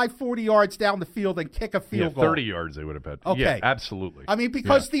 35, 40 yards down the field and kick a field goal. 30 yards they would have had. Okay. Yeah, absolutely. I mean,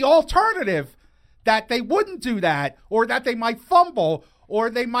 because the alternative that they wouldn't do that, or that they might fumble, or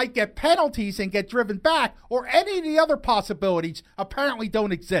they might get penalties and get driven back, or any of the other possibilities apparently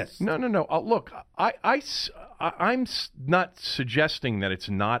don't exist. No. Look, I'm not suggesting that it's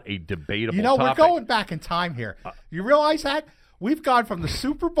not a debatable topic. We're going back in time here. You realize that? We've gone from the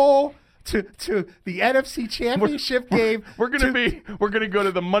Super Bowl to the NFC Championship game. We're going to go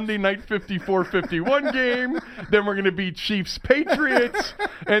to the Monday Night 54-51 game. Then we're going to be Chiefs Patriots,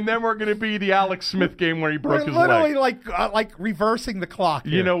 and then we're going to be the Alex Smith game where he broke his leg. We're literally like reversing the clock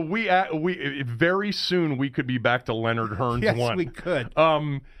here. We very soon we could be back to Leonard Hearns yes, 1. we could.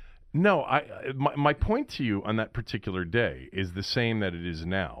 No, my point to you on that particular day is the same that it is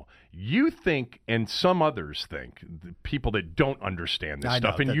now. You think, and some others think, the people that don't understand this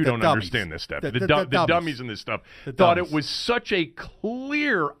stuff, and you don't understand this stuff, the dummies in this stuff, thought it was such a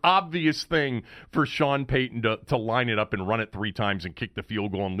clear, obvious thing for Sean Payton to line it up and run it 3 times and kick the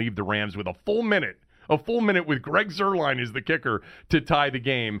field goal and leave the Rams with a full minute with Greg Zuerlein as the kicker to tie the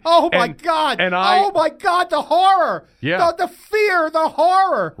game. Oh, my God. Oh, my God, the horror. Yeah. The fear, the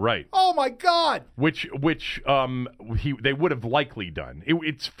horror. Right. Oh, my God. Which they would have likely done.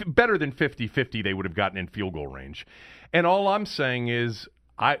 It's better than 50-50 they would have gotten in field goal range. And all I'm saying is,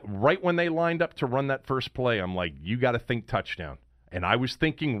 right when they lined up to run that first play, I'm like, you got to think touchdown. And I was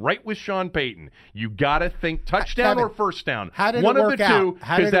thinking right with Sean Payton, you got to think touchdown or first down. How did One it of work the out? two.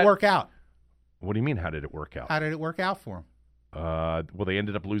 How did it work out? What do you mean, how did it work out? How did it work out for him? Well, they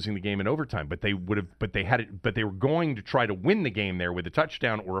ended up losing the game in overtime, but they were going to try to win the game there with a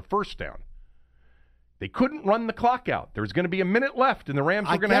touchdown or a first down. They couldn't run the clock out. There was going to be a minute left, and the Rams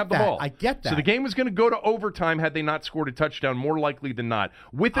were going to have the ball. I get that. So the game was going to go to overtime had they not scored a touchdown, more likely than not.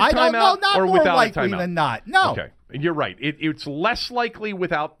 With a I don't know, timeout not or more without a likely timeout? than not. No. Okay, you're right. It's less likely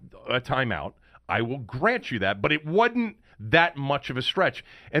without a timeout. I will grant you that, but it wasn't that much of a stretch.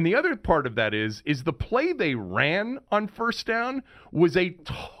 And the other part of that is the play they ran on first down was a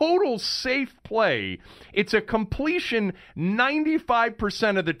total safe play. It's a completion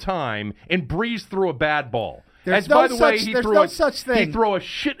 95% of the time, and Breeze threw a bad ball. There's by the way, there's no such thing. He threw a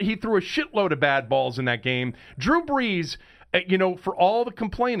shitload of bad balls in that game. Drew Brees, for all the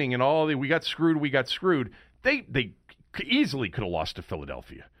complaining and all the we got screwed, they easily could have lost to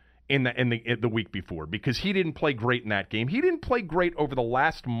Philadelphia in the week before, because he didn't play great in that game. He didn't play great over the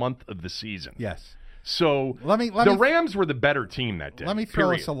last month of the season. Yes. So the Rams were the better team that day. Let me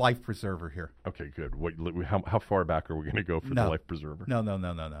throw us a life preserver here. Okay, good. How far back are we going to go for the life preserver?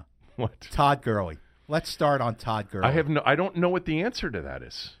 No. What? Todd Gurley. Let's start on Todd Gurley. I don't know what the answer to that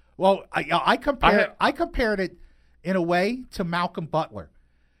is. Well, I compared it in a way to Malcolm Butler.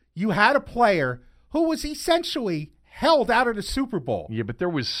 You had a player who was essentially held out of the Super Bowl. Yeah, but there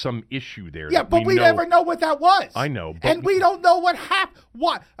was some issue there. Yeah, but we never know what that was. I know. And we don't know what happened.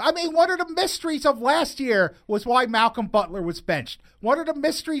 One of the mysteries of last year was why Malcolm Butler was benched. One of the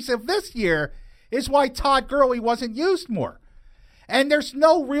mysteries of this year is why Todd Gurley wasn't used more. And there's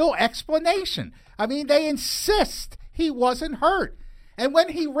no real explanation. I mean, they insist he wasn't hurt. And when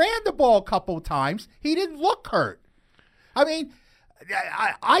he ran the ball a couple of times, he didn't look hurt. I mean,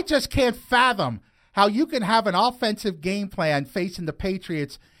 I just can't fathom how you can have an offensive game plan facing the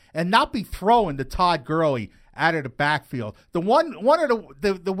Patriots and not be throwing to Todd Gurley out of the backfield. One of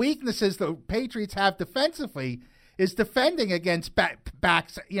the weaknesses the Patriots have defensively is defending against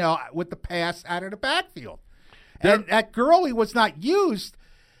backs, with the pass out of the backfield. And that Gurley was not used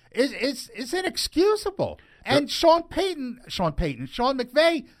is inexcusable. And Sean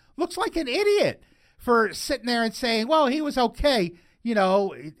McVay looks like an idiot for sitting there and saying, well, he was okay.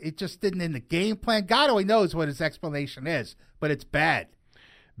 It just didn't in the game plan. God only knows what his explanation is, but it's bad.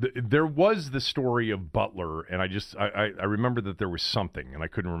 There was the story of Butler, and I remember that there was something, and I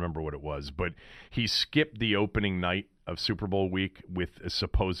couldn't remember what it was, but he skipped the opening night of Super Bowl week with a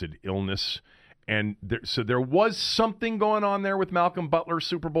supposed illness. And so there was something going on there with Malcolm Butler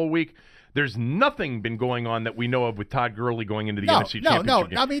Super Bowl week. There's nothing been going on that we know of with Todd Gurley going into the NFC Championship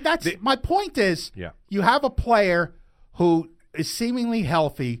game. I mean, my point is, you have a player who is seemingly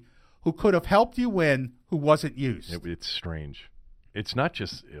healthy, who could have helped you win who wasn't used. It's strange. It's not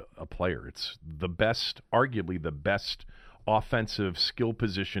just a player. It's the best, arguably the best offensive skill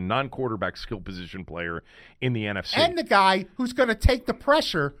position, non-quarterback skill position player in the NFC. And the guy who's going to take the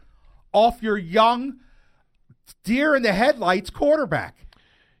pressure off your young, deer in the headlights quarterback.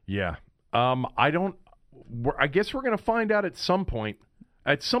 Yeah. I guess we're going to find out at some point.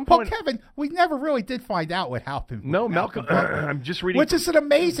 Well, Kevin, we never really did find out what happened. No, Malcolm. I'm just reading. Which is an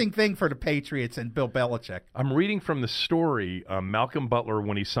amazing thing for the Patriots and Bill Belichick. I'm reading from the story. Malcolm Butler,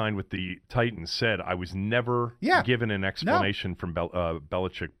 when he signed with the Titans, said, "I was never given an explanation from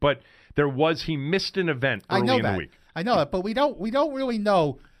Belichick, but he missed an event early in the week." I know that, but we don't really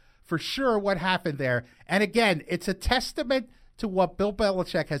know for sure what happened there. And again, it's a testament to what Bill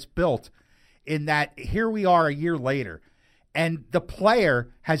Belichick has built. In that, here we are a year later. And the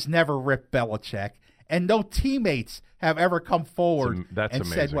player has never ripped Belichick, and no teammates have ever come forward and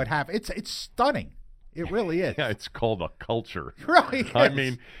said what happened. It's stunning. It really is. Yeah, it's called a culture. Right. I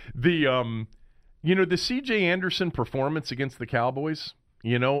mean, the C.J. Anderson performance against the Cowboys,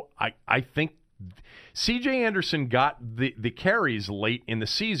 I think C.J. Anderson got the carries late in the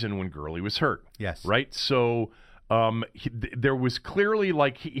season when Gurley was hurt. Yes. Right? So there was clearly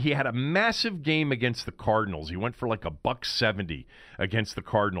he had a massive game against the Cardinals. He went for like $170 against the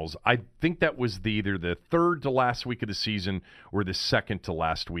Cardinals. I think that was either the third to last week of the season or the second to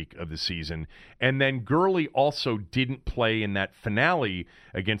last week of the season. And then Gurley also didn't play in that finale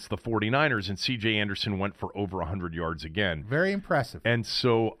against the 49ers, and C.J. Anderson went for over 100 yards again. Very impressive. And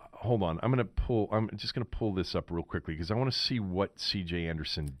so, hold on. I'm just going to pull this up real quickly because I want to see what C.J.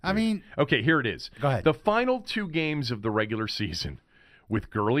 Anderson did. Okay, here it is. Go ahead. The final 2 games of the regular season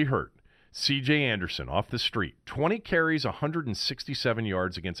with Gurley hurt, C.J. Anderson off the street, 20 carries, 167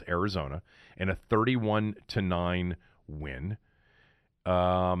 yards against Arizona, and a 31-9 win.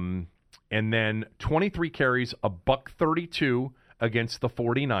 And then 23 carries, $132 against the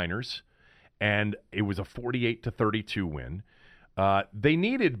 49ers, and it was a 48-32 win. They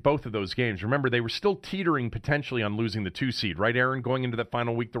needed both of those games. Remember, they were still teetering potentially on losing the 2 seed, right, Aaron? Going into that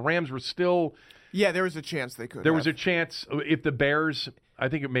final week, the Rams were still... Yeah, there was a chance they could. There was a chance if the Bears... I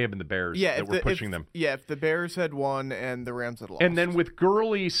think it may have been the Bears that were pushing them. Yeah, if the Bears had won and the Rams had lost. And then with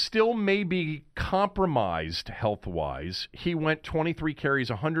Gurley still maybe compromised health-wise, he went 23 carries,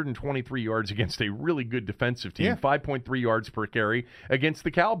 123 yards against a really good defensive team, 5.3 yards per carry against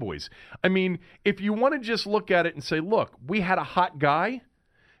the Cowboys. I mean, if you want to just look at it and say, look, we had a hot guy,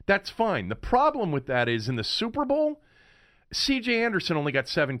 that's fine. The problem with that is in the Super Bowl, C.J. Anderson only got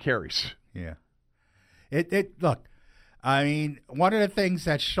 7 carries. Yeah. Look, I mean, one of the things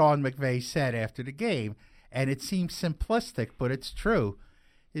that Sean McVay said after the game, and it seems simplistic, but it's true,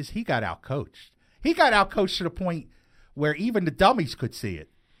 is he got outcoached. He got outcoached to the point where even the dummies could see it.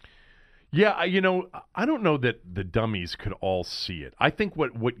 Yeah, I don't know that the dummies could all see it. I think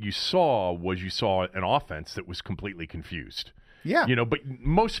what you saw an offense that was completely confused. Yeah. But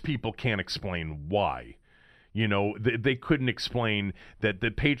most people can't explain why. They couldn't explain that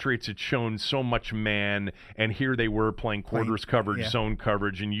the Patriots had shown so much man, and here they were playing quarters coverage, zone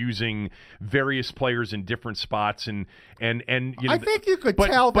coverage, and using various players in different spots. And I think you could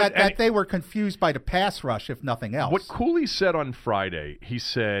tell that they were confused by the pass rush, if nothing else. What Cooley said on Friday, he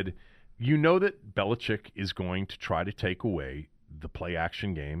said, that Belichick is going to try to take away the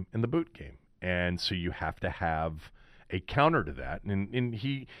play-action game and the boot game. And so you have to have a counter to that, and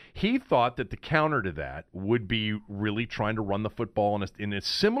he thought that the counter to that would be really trying to run the football in a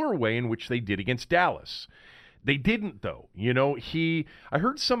similar way in which they did against Dallas. They didn't, though. I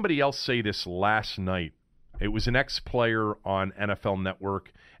heard somebody else say this last night. It was an ex-player on NFL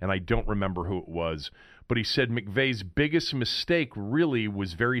Network, and I don't remember who it was, but he said McVay's biggest mistake really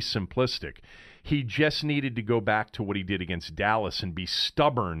was very simplistic. He just needed to go back to what he did against Dallas and be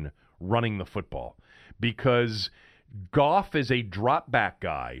stubborn running the football, because Goff is a drop-back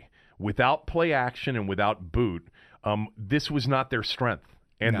guy without play action and without boot. This was not their strength.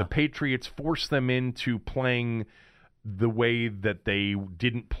 And the Patriots forced them into playing the way that they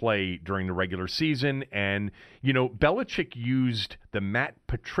didn't play during the regular season. And, Belichick used the Matt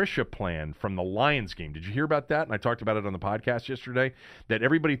Patricia plan from the Lions game. Did you hear about that? And I talked about it on the podcast yesterday, that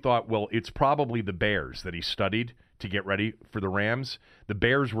everybody thought, well, it's probably the Bears that he studied to get ready for the Rams. The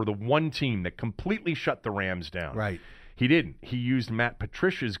Bears were the one team that completely shut the Rams down. Right. He didn't. He used Matt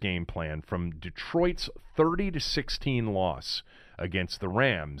Patricia's game plan from Detroit's 30-16 loss against the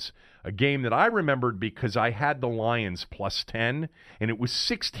Rams, a game that I remembered because I had the Lions plus 10, and it was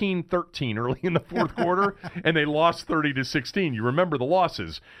 16-13 early in the fourth quarter, and they lost 30-16. You remember the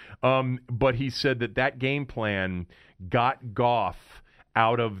losses. But he said that game plan got Goff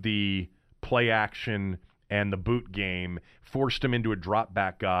out of the play action and the boot game, forced him into a drop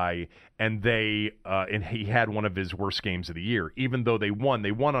back guy, and and he had one of his worst games of the year. Even though they won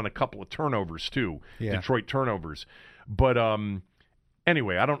on a couple of turnovers too, Detroit turnovers. But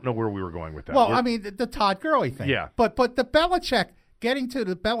anyway, I don't know where we were going with that. Well, I mean, the Todd Gurley thing. Yeah. But the Belichick, getting to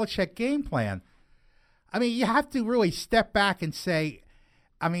the Belichick game plan, I mean, you have to really step back and say,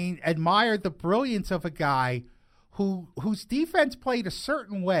 I mean, admire the brilliance of a guy whose defense played a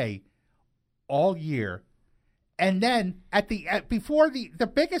certain way all year. And then before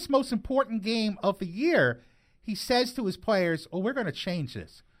the biggest, most important game of the year, he says to his players, "Oh, we're going to change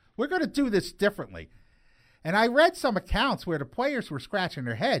this. We're going to do this differently." And I read some accounts where the players were scratching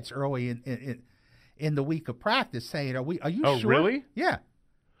their heads early in the week of practice, saying, "Are you sure?" Oh, really? Yeah.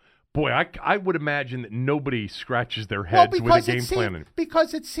 Boy, I would imagine that nobody scratches their heads with a game plan.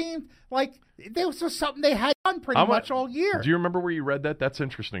 Because it seemed like there was just something they had done pretty much all year. Do you remember where you read that? That's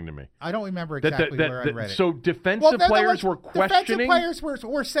interesting to me. I don't remember exactly where I read it. So defensive players were questioning. Defensive players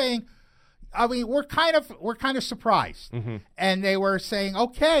were saying, I mean, we're kind of surprised, and they were saying,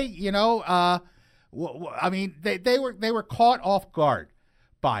 okay, you know, I mean, they were caught off guard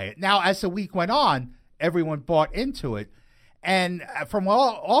by it. Now, as the week went on, everyone bought into it. And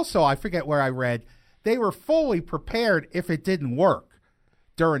also, I forget where I read, they were fully prepared if it didn't work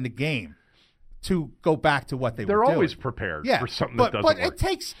during the game to go back to what they were doing. They're always prepared for something that doesn't work. But work. it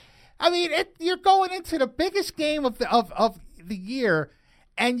takes, I mean, you're going into the biggest game of the year,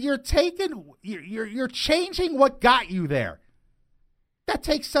 and you're changing what got you there. That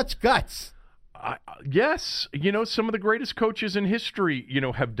takes such guts. Yes, you know, some of the greatest coaches in history, you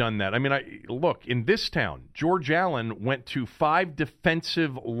know, have done that. I mean, look, in this town, George Allen went to 5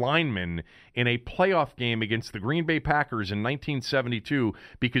 defensive linemen in a playoff game against the Green Bay Packers in 1972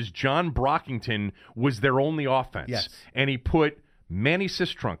 because John Brockington was their only offense. Yes. And he put Manny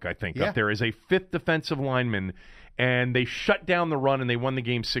Sistrunk, I think, up there as a 5th defensive lineman, and they shut down the run and they won the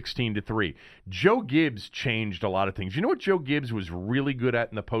game 16-3. Joe Gibbs changed a lot of things. You know what Joe Gibbs was really good at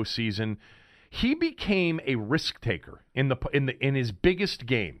in the postseason? He became a risk taker in his biggest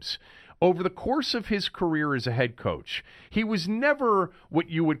games. Over the course of his career as a head coach, he was never what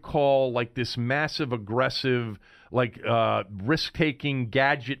you would call like this massive, aggressive, like risk-taking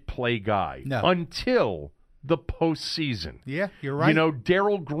gadget play guy. No. Until the postseason. Yeah, you're right. You know,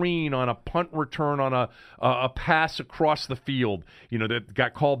 Darrell Green on a punt return on a pass across the field, you know, that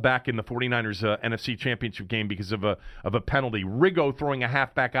got called back in the 49ers NFC Championship game because of a penalty. Riggo throwing a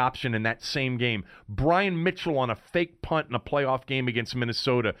halfback option in that same game. Brian Mitchell on a fake punt in a playoff game against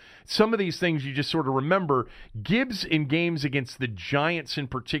Minnesota. Some of these things you just sort of remember. Gibbs in games against the Giants in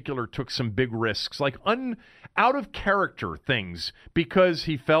particular took some big risks, like out of character things, because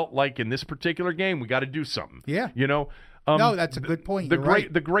he felt like in this particular game we got to do something. Yeah. You know? No, that's a good point.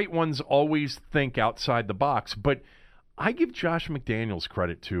 The great ones always think outside the box, but I give Josh McDaniels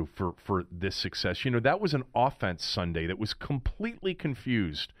credit too for this success. You know, that was an offense Sunday that was completely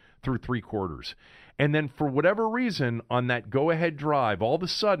confused through 3 quarters. And then for whatever reason on that go-ahead drive, all of a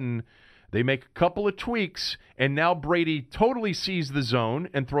sudden they make a couple of tweaks, and now Brady totally sees the zone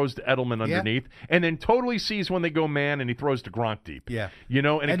and throws to Edelman underneath, and then totally sees when they go man, and he throws to Gronk deep. Yeah, you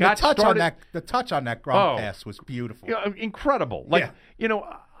know, and it the got touch started. the touch on that Gronk pass was beautiful. Yeah, incredible. Like, you know,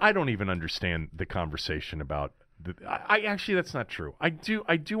 I don't even understand the conversation about. I actually, that's not true. I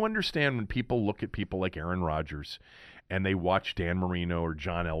do understand when people look at people like Aaron Rodgers, and they watch Dan Marino or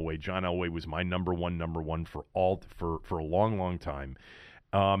John Elway. John Elway was my number one for a long time.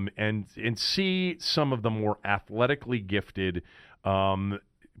 And see some of the more athletically gifted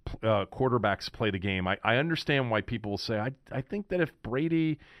quarterbacks play the game. I understand why people will say, I think that if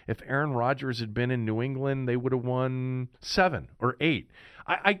Aaron Rodgers had been in New England, they would have won 7 or 8.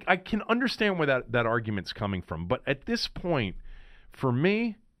 I can understand where that argument's coming from. But at this point, for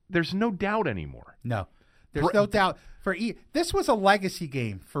me, there's no doubt anymore. No. There's no doubt. This was a legacy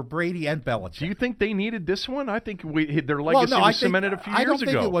game for Brady and Belichick. Do you think they needed this one? I think their legacy was cemented a few years ago. I don't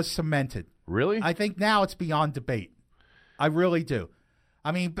think it was cemented. Really? I think now it's beyond debate. I really do.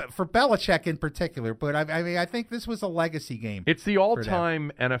 I mean, for Belichick in particular, but I mean, I think this was a legacy game. It's the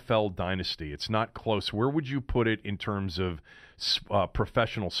all-time NFL dynasty. It's not close. Where would you put it in terms of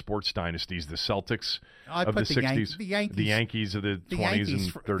professional sports dynasties? The Celtics of the 60s? The Yankees of the 20s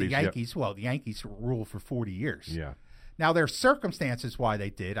and 30s? The Yankees, well, the Yankees ruled for 40 years. Yeah. Now, there are circumstances why they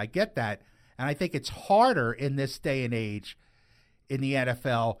did. I get that. And I think it's harder in this day and age in the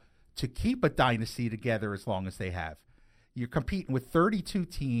NFL to keep a dynasty together as long as they have. You're competing with 32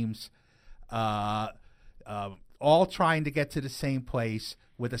 teams, all trying to get to the same place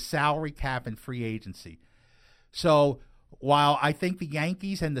with a salary cap and free agency. So while I think the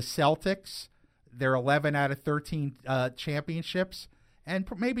Yankees and the Celtics, they're 11 out of 13 championships, and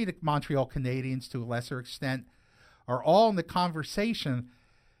maybe the Montreal Canadiens to a lesser extent, are all in the conversation.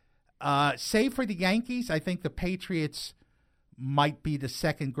 Save for the Yankees, I think the Patriots might be the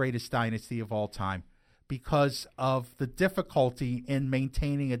second greatest dynasty of all time because of the difficulty in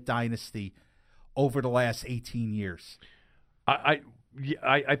maintaining a dynasty over the last 18 years. I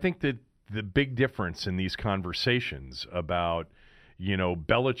think that the big difference in these conversations about,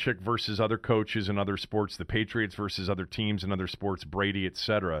 Belichick versus other coaches in other sports, the Patriots versus other teams in other sports, Brady,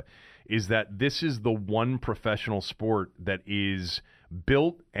 etc., is that this is the one professional sport that is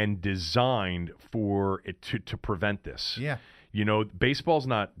built and designed for it to prevent this. Yeah. Baseball's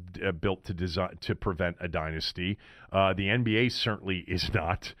not built to prevent a dynasty. The NBA certainly is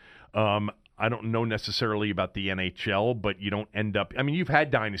not. I don't know necessarily about the NHL, but you don't end up – I mean, you've had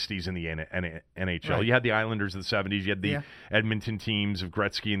dynasties in the NHL. Right. You had the Islanders of the 70s. You had the Edmonton teams of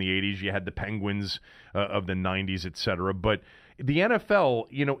Gretzky in the 80s. You had the Penguins of the 90s, et cetera. But the NFL,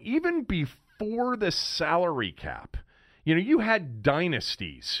 even before the salary cap, you had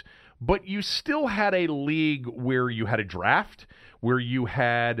dynasties, but you still had a league where you had a draft, where you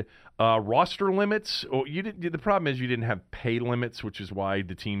had roster limits. The problem is you didn't have pay limits, which is why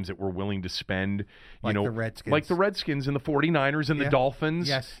the teams that were willing to spend, the Redskins. Like the Redskins and the 49ers and the Dolphins.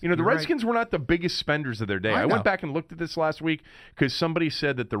 Yes, the Redskins were not the biggest spenders of their day. I went back and looked at this last week because somebody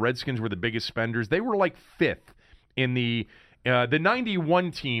said that the Redskins were the biggest spenders. They were like fifth in the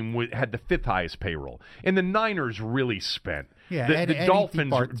 91 team had the fifth highest payroll, and the Niners really spent. Yeah, the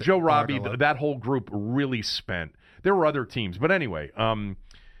Dolphins, Joe Robbie, that whole group really spent. There were other teams, but anyway,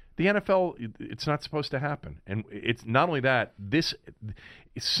 the NFL, it's not supposed to happen, and it's not only that.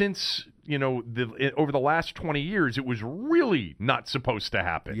 Since over the last 20 years, it was really not supposed to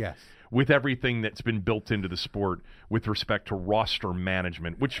happen. Yes. With everything that's been built into the sport with respect to roster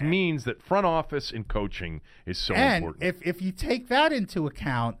management, which means that front office and coaching is so important. And if you take that into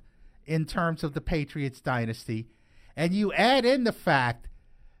account in terms of the Patriots dynasty, and you add in the fact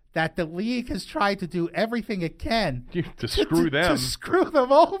that the league has tried to do everything it can to screw them. To screw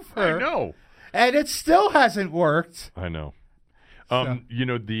them over. I know. And it still hasn't worked. I know.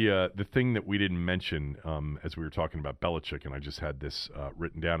 The thing that we didn't mention as we were talking about Belichick, and I just had this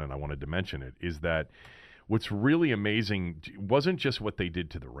written down and I wanted to mention it, is that what's really amazing wasn't just what they did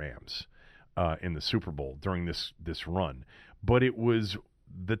to the Rams in the Super Bowl during this run, but it was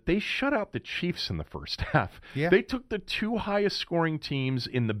that they shut out the Chiefs in the first half. Yeah. They took the two highest scoring teams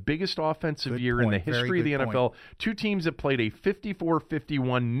in the biggest offensive year in the history of the NFL. Two teams that played a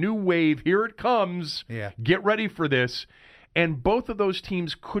 54-51 new wave. Here it comes. Yeah. Get ready for this. And both of those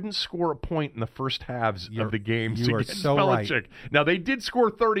teams couldn't score a point in the first halves of the games against Belichick. Right. Now, they did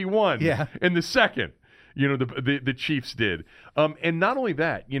score 31 in the second. The Chiefs did. And not only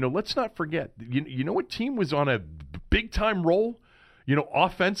that, let's not forget, you know what team was on a big-time roll?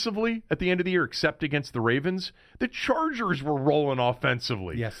 Offensively at the end of the year, except against the Ravens, the Chargers were rolling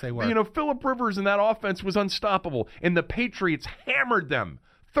offensively. Yes, they were. Phillip Rivers and that offense was unstoppable, and the Patriots hammered them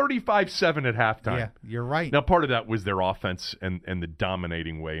 35-7 at halftime. Yeah, you're right. Now, part of that was their offense and the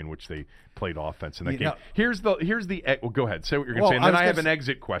dominating way in which they played offense in that game. Well, go ahead. Say what you're going to say, and then I have an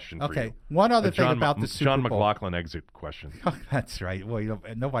exit question for you. Okay, one other thing about the Super Bowl. John McLaughlin exit question. That's right. Well,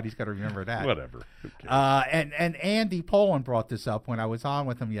 nobody's going to remember that. Whatever. And Andy Pollin brought this up when I was on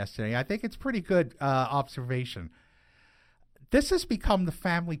with him yesterday. I think it's pretty good observation. This has become the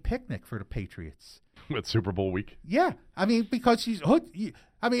family picnic for the Patriots. With Super Bowl week? Yeah. I mean, because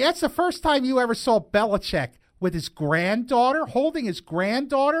that's the first time you ever saw Belichick with his granddaughter, holding his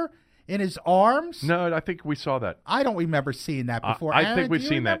granddaughter in his arms. No, I think we saw that. I don't remember seeing that before. I think we've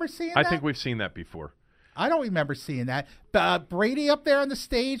seen that. I think we've seen that before. I don't remember seeing that. Brady up there on the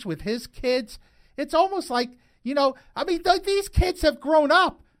stage with his kids. It's almost like, these kids have grown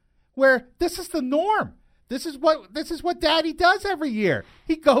up where this is the norm. This is what Daddy does every year.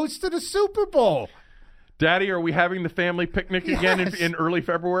 He goes to the Super Bowl. Daddy, are we having the family picnic again in early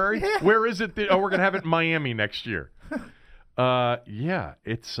February? Yeah. Where is it? We're going to have it in Miami next year.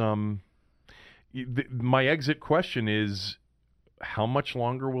 It's my exit question is, how much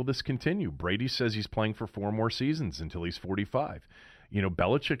longer will this continue? Brady says he's playing for 4 more seasons until he's 45.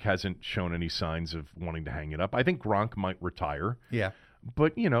 Belichick hasn't shown any signs of wanting to hang it up. I think Gronk might retire. Yeah.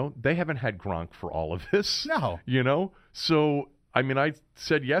 But, they haven't had Gronk for all of this. No. So, I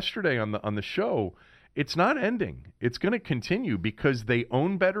said yesterday on the show, it's not ending. It's going to continue because they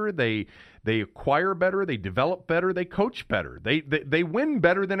own better, they acquire better, they develop better, they coach better. They win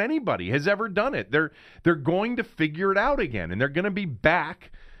better than anybody has ever done it. They're going to figure it out again, and they're going to be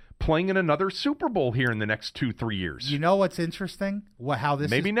back playing in another Super Bowl here in the next 2-3 years. You know what's interesting? How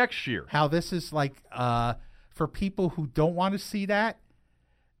this Maybe is, next year. How this is like for people who don't want to see that.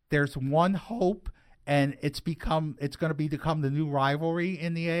 There's one hope, and it's going to become the new rivalry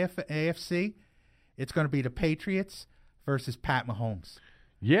in the AFC. It's going to be the Patriots versus Pat Mahomes.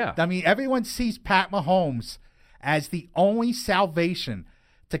 Yeah. I mean, everyone sees Pat Mahomes as the only salvation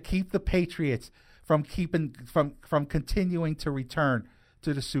to keep the Patriots from continuing to return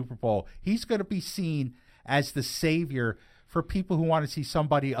to the Super Bowl. He's going to be seen as the savior for people who want to see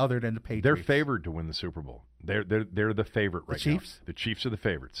somebody other than the Patriots. They're favored to win the Super Bowl. They're the favorite right now. Chiefs? The Chiefs are the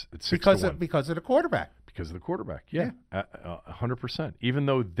favorites. It's 6-1. Because of the quarterback. Because of the quarterback, yeah. 100%. Even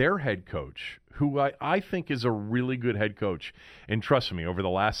though their head coach, who I think is a really good head coach, and trust me, over the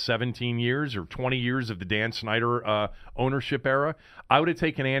last 17 years or 20 years of the Dan Snyder ownership era, I would have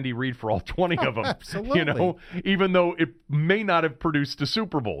taken Andy Reid for all 20 of them. Absolutely. You know, even though it may not have produced a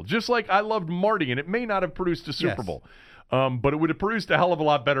Super Bowl. Just like I loved Marty, and it may not have produced a Super Bowl. But it would have produced a hell of a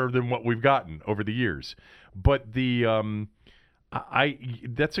lot better than what we've gotten over the years. But the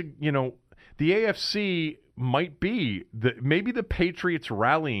the AFC might be maybe the Patriots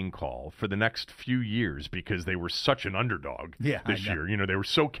rallying call for the next few years because they were such an underdog this year. You know, they were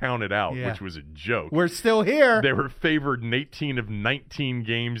so counted out, which was a joke. We're still here. They were favored in 18 of 19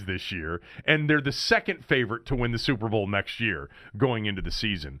 games this year, and they're the second favorite to win the Super Bowl next year going into the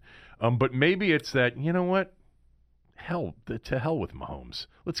season. But maybe it's that, you know what? To hell with Mahomes.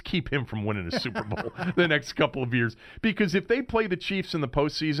 Let's keep him from winning a Super Bowl the next couple of years. Because if they play the Chiefs in the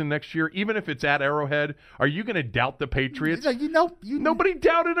postseason next year, even if it's at Arrowhead, are you going to doubt the Patriots? Nobody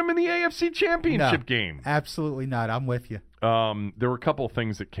doubted them in the AFC Championship game. Absolutely not. I'm with you. There were a couple of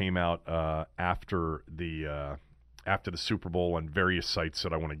things that came out after the Super Bowl on various sites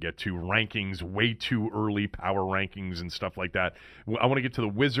that I want to get to. Rankings, way too early power rankings and stuff like that. I want to get to the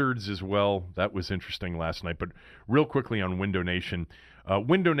Wizards as well. That was interesting last night. But real quickly on Window Nation.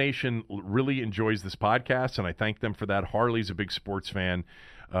 Window Nation really enjoys this podcast, and I thank them for that. Harley's a big sports fan.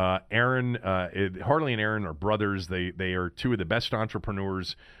 Harley and Aaron are brothers. They are two of the best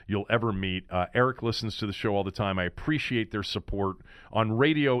entrepreneurs you'll ever meet. Eric listens to the show all the time. I appreciate their support on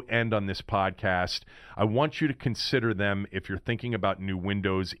radio and on this podcast. I want you to consider them if you're thinking about new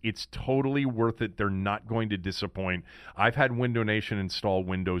windows. It's totally worth it. They're not going to disappoint. I've had Window Nation install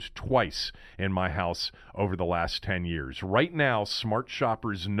windows twice in my house over the last 10 years. Right now, smart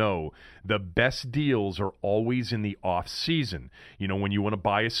shoppers know the best deals are always in the off season. You know, when you want to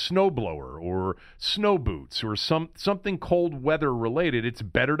buy a snowblower or snow boots or something cold weather related, it's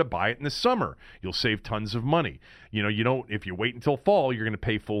better to buy it in the summer. You'll save tons of money. You know, if you wait until fall, you're going to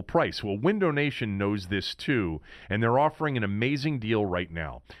pay full price. Well, Window Nation knows this too, and they're offering an amazing deal right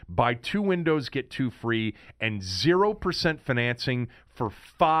now. Buy 2 windows, get 2 free, and 0% financing for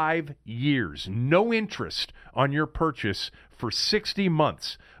 5 years. No interest on your purchase for 60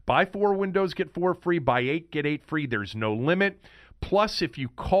 months. Buy 4 windows, get 4 free. Buy 8, get 8 free. There's no limit. Plus, if you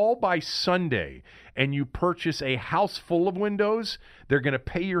call by Sunday and you purchase a house full of windows, they're going to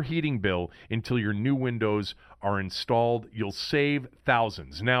pay your heating bill until your new windows are installed. You'll save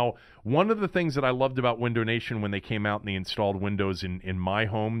thousands. Now, one of the things that I loved about Window Nation when they came out and they installed windows in my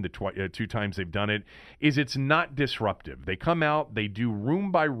home, the 2 times they've done it, is it's not disruptive. They come out, they do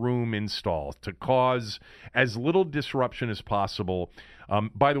room-by-room installs to cause as little disruption as possible.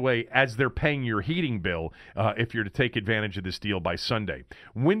 By the way, as they're paying your heating bill, if you're to take advantage of this deal by Sunday.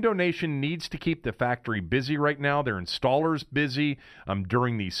 Window Nation needs to keep the factory busy right now. Their installers busy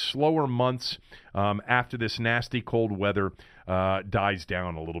during these slower months after this nasty cold weather dies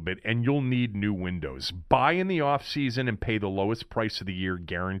down a little bit, and you'll need new windows. Buy in the off-season and pay the lowest price of the year,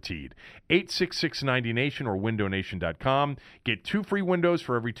 guaranteed. 866-90Nation or windownation.com. Get 2 free windows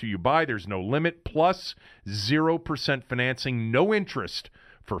for every 2 you buy. There's no limit, plus 0% financing, no interest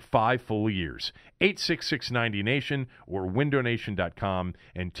for 5 full years. 866-90Nation or windownation.com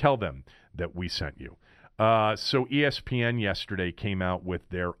and tell them that we sent you. So ESPN yesterday came out with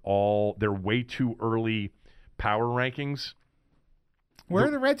their way too early power rankings. Where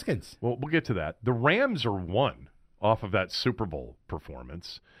are the Redskins? Well, we'll get to that. The Rams are 1 off of that Super Bowl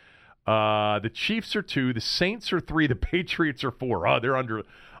performance. The Chiefs are 2. The Saints are 3. The Patriots are 4. Oh, they're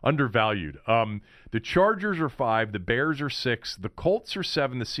undervalued. The Chargers are 5. The Bears are 6. The Colts are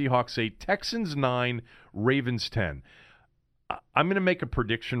 7. The Seahawks 8. Texans 9. Ravens 10. I'm going to make a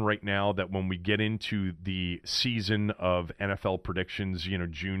prediction right now that when we get into the season of NFL predictions,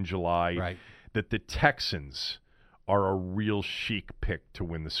 June, July, right, that the Texans are a real chic pick to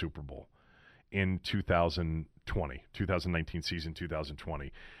win the Super Bowl. in 2019 season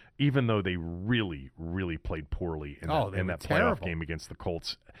 2020, even though they really, really played poorly in that playoff game against the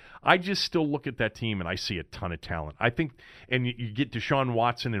Colts. I just still look at that team and I see a ton of talent. I think, and you get Deshaun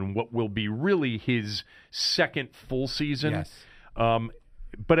Watson in what will be really his second full season. Yes.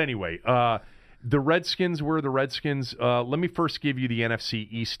 But anyway, the Redskins were the Redskins. Let me first give you the NFC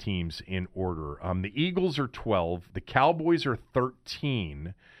East teams in order. The Eagles are 12. The Cowboys are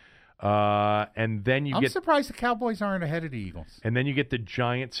 13. And then I'm surprised the Cowboys aren't ahead of the Eagles. And then you get the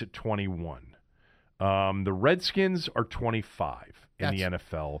Giants at 21. The Redskins are 25 in the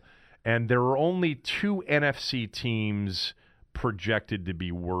NFL. And there are only 2 NFC teams projected to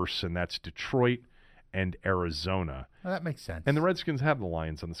be worse, and that's Detroit and Arizona. Well, that makes sense. And the Redskins have the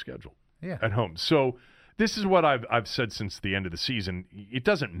Lions on the schedule at home. So this is what I've said since the end of the season. It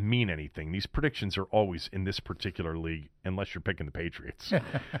doesn't mean anything. These predictions are always, in this particular league, unless you're picking the Patriots,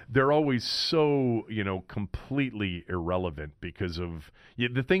 they're always so, completely irrelevant because of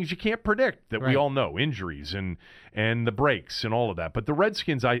the things you can't predict that we all know, injuries and the breaks and all of that. But the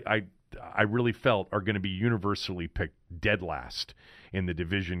Redskins, I really felt, are going to be universally picked dead last in the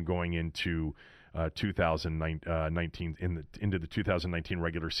division going into 2019 into the 2019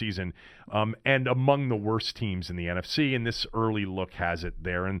 regular season, and among the worst teams in the NFC. And this early look has it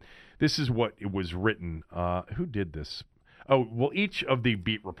there. And this is what it was written. Who did this? Oh, well, each of the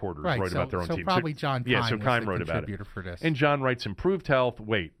beat reporters wrote about their own team. So probably John Keim so Keim wrote about it. For this. And John writes, improved health.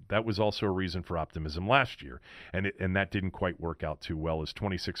 Wait, that was also a reason for optimism last year. And that didn't quite work out too well as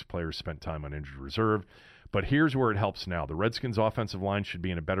 26 players spent time on injured reserve. But here's where it helps now. The Redskins' offensive line should be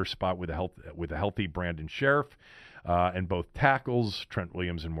in a better spot with a healthy Brandon Sheriff, and both tackles, Trent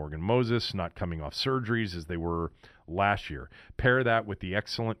Williams and Morgan Moses, not coming off surgeries as they were last year. Pair that with the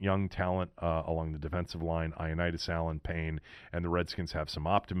excellent young talent along the defensive line, Ioannidis, Allen, Payne, and the Redskins have some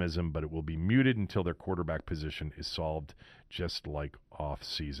optimism, but it will be muted until their quarterback position is solved, just like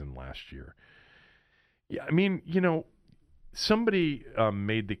off-season last year. Yeah, I mean, somebody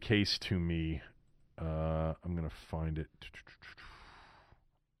made the case to me. I'm going to find it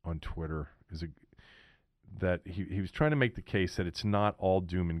on Twitter. That he was trying to make the case that it's not all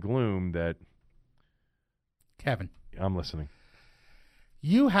doom and gloom. That Kevin, I'm listening.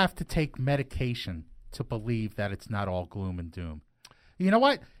 You have to take medication to believe that it's not all gloom and doom. You know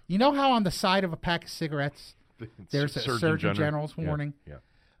what? You know how on the side of a pack of cigarettes there's a Surgeon General's warning. Yeah.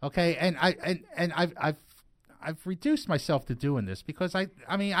 Okay, and I've reduced myself to doing this because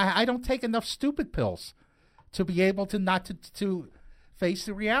I don't take enough stupid pills to be able to not to face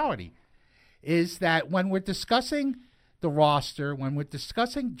the reality. Is that when we're discussing the roster, when we're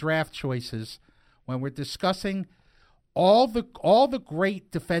discussing draft choices, when we're discussing all the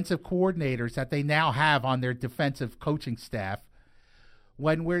great defensive coordinators that they now have on their defensive coaching staff,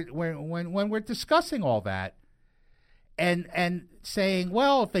 when we're discussing all that and saying,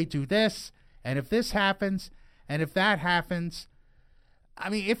 well, if they do this and if this happens and if that happens, I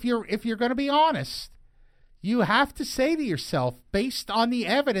mean, if you're going to be honest, you have to say to yourself, based on the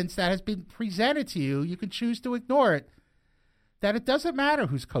evidence that has been presented to you, you can choose to ignore it, that it doesn't matter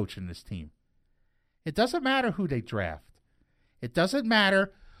who's coaching this team. It doesn't matter who they draft. It doesn't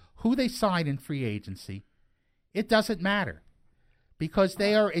matter who they sign in free agency. It doesn't matter because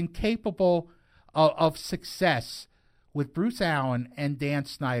they are incapable of success with Bruce Allen and Dan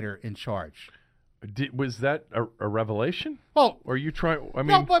Snyder in charge. Was that a revelation? Well, or are you trying? I mean,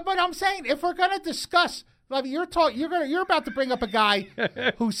 no, but I'm saying if we're going to discuss, like you're about to bring up a guy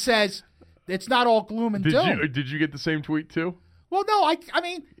who says it's not all gloom and doom. Did you get the same tweet too? Well, no. I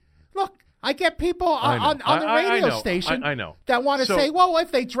mean, look, I get people on the radio station that want to say, well,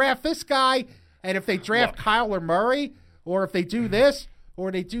 if they draft this guy and if they draft Kyler Murray or if they do this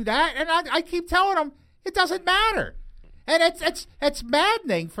or they do that, and I keep telling them it doesn't matter, and it's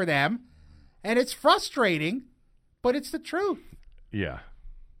maddening for them. And it's frustrating, but it's the truth. Yeah.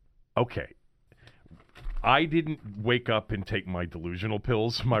 Okay. I didn't wake up and take my delusional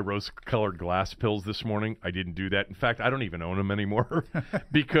pills, my rose-colored glass pills this morning. I didn't do that. In fact, I don't even own them anymore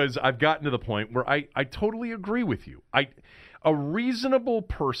because I've gotten to the point where I totally agree with you. A reasonable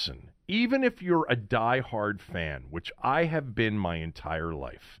person, even if you're a diehard fan, which I have been my entire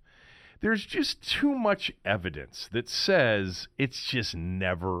life, there's just too much evidence that says it's just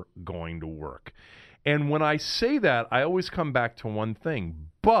never going to work. And when I say that, I always come back to one thing.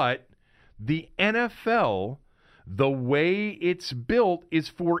 But the NFL, the way it's built, is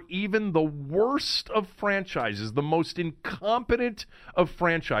for even the worst of franchises, the most incompetent of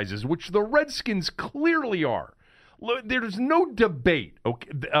franchises, which the Redskins clearly are. There's no debate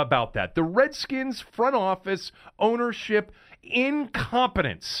about that. The Redskins front office, ownership,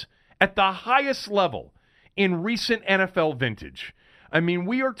 incompetence. at the highest level in recent NFL vintage. I mean,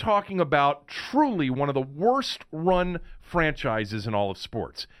 we are talking about truly one of the worst run franchises in all of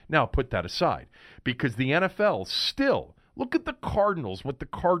sports. Now, put that aside, because the NFL still, look at the Cardinals, what the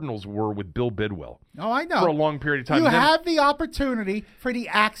Cardinals were with Bill Bidwell. Oh, I know. For a long period of time. You And then have the opportunity for the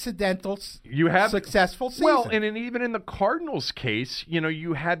accidental successful season. Well, and even in the Cardinals case,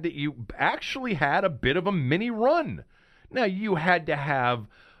 you actually had a bit of a mini run. Now, you had to have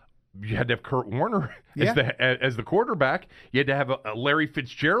Kurt Warner as the quarterback. You had to have a Larry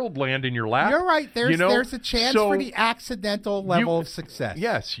Fitzgerald land in your lap. You're right. There's a chance for the accidental level of success.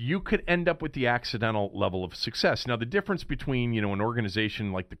 Yes, you could end up with the accidental level of success. Now, the difference between an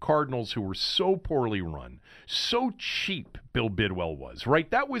organization like the Cardinals, who were so poorly run, so cheap, Bill Bidwell was,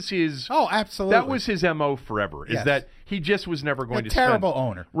 right? That was his. Oh, absolutely. That was his MO forever. Is that he just was never going to terrible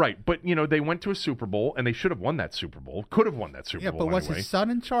owner. Right, but they went to a Super Bowl and they should have won that Super Bowl. Could have won that Super Bowl. Yeah, but was anyway. his son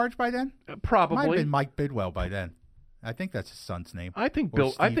in charge by then? Probably. Might have been Mike Bidwell by then. I think that's his son's name. I think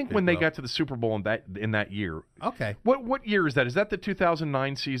when they got to the Super Bowl in that year. Okay. What year is that? Is that the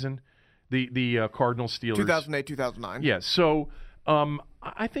 2009 season? The Cardinals Steelers. 2008, 2009. Yeah. So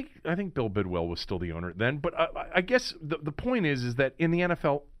I think Bill Bidwell was still the owner then. But I guess the point is that in the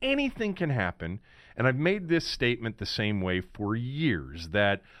NFL anything can happen, and I've made this statement the same way for years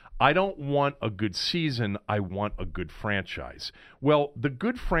that I don't want a good season. I want a good franchise. Well, the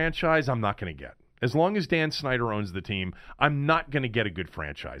good franchise I'm not going to get. As long as Dan Snyder owns the team, I'm not going to get a good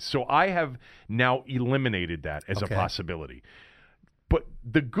franchise. So I have now eliminated that as a possibility. But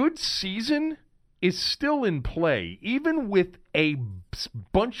the good season is still in play, even with a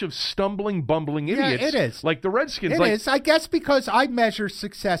bunch of stumbling, bumbling idiots. Yeah, it is. Like the Redskins. It is. I guess because I measure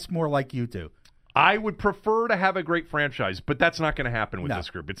success more like you do. I would prefer to have a great franchise, but that's not going to happen with this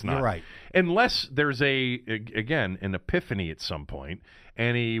group. It's not. You're right. Unless there's an epiphany at some point,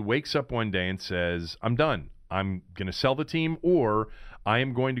 and he wakes up one day and says, I'm done. I'm going to sell the team, or I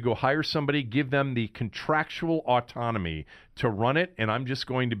am going to go hire somebody, give them the contractual autonomy to run it, and I'm just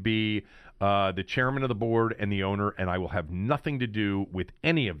going to be the chairman of the board and the owner, and I will have nothing to do with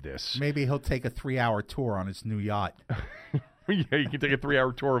any of this. Maybe he'll take a 3-hour tour on his new yacht. Yeah, you can take a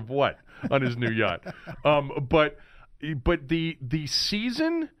 3-hour tour of what on his new yacht. But the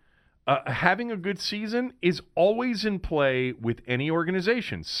season, having a good season is always in play with any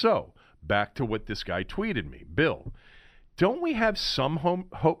organization. So back to what this guy tweeted me, Bill. Don't we have some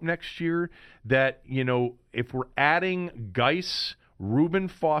hope next year that if we're adding Geis, Reuben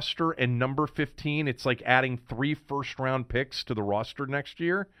Foster, and number 15, it's like adding 3 first-round picks to the roster next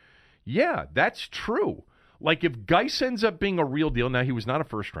year? Yeah, that's true. Like if Geis ends up being a real deal, now he was not a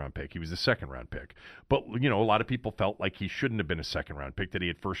first-round pick, he was a second-round pick. But, a lot of people felt like he shouldn't have been a second-round pick, that he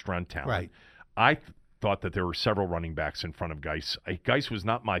had first-round talent. Right. I thought that there were several running backs in front of Geis. Geis was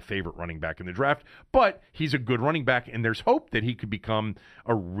not my favorite running back in the draft, but he's a good running back, and there's hope that he could become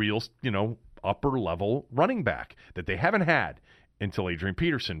a real, upper-level running back that they haven't had until Adrian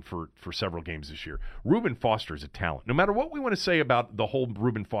Peterson for several games this year. Reuben Foster is a talent. No matter what we want to say about the whole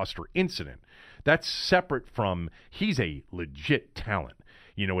Reuben Foster incident, that's separate from he's a legit talent,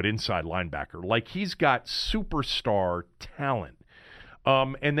 at inside linebacker. Like he's got superstar talent.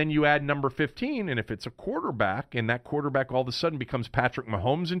 And then you add number 15, and if it's a quarterback, and that quarterback all of a sudden becomes Patrick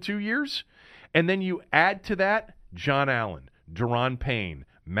Mahomes in 2 years, and then you add to that John Allen, Daron Payne,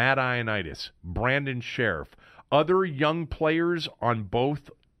 Matt Ioannidis, Brandon Sheriff, other young players on both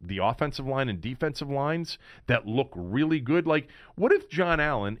the offensive line and defensive lines that look really good. Like, what if John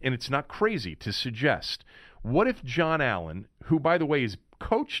Allen, and it's not crazy to suggest, what if John Allen, who, by the way, is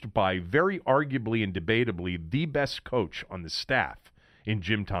coached by very arguably and debatably the best coach on the staff in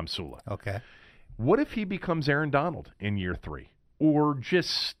Jim Tomsula. Okay. What if he becomes Aaron Donald in year 3 or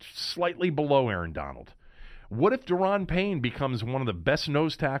just slightly below Aaron Donald? What if Daron Payne becomes one of the best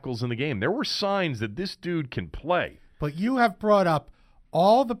nose tackles in the game? There were signs that this dude can play. But you have brought up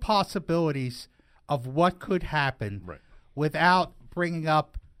all the possibilities of what could happen without bringing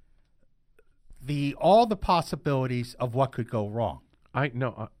up all the possibilities of what could go wrong.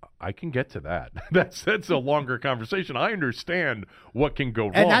 I can get to that. That's a longer conversation. I understand what can go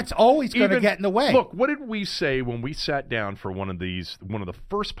wrong. And that's always going to get in the way. Look, what did we say when we sat down for one of the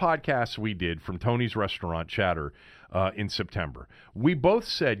first podcasts we did from Tony's Restaurant Chatter in September? We both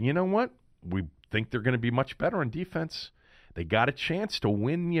said, you know what? We think they're going to be much better on defense. They got a chance to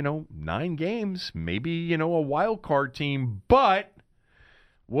win, 9 games, maybe, a wild card team, but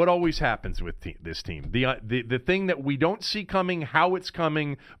what always happens with this team? The thing that we don't see coming, how it's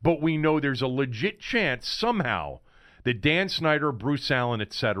coming, but we know there's a legit chance somehow that Dan Snyder, Bruce Allen,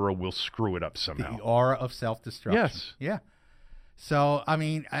 etc. will screw it up somehow. The aura of self-destruction. Yes. Yeah. So I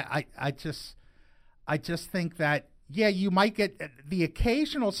mean, I just think that you might get the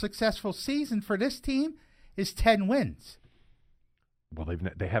occasional successful season for this team is 10 wins. Well,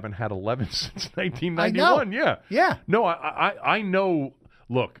 they haven't had 11 since 1991. Yeah. No, I know.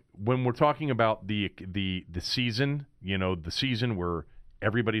 Look, when we're talking about the season, the season where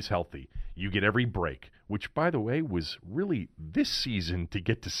everybody's healthy, you get every break, which, by the way, was really this season to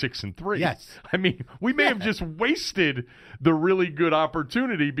get to 6-3. Yes. I mean, we may have just wasted the really good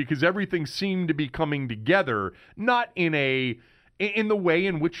opportunity because everything seemed to be coming together, not in the way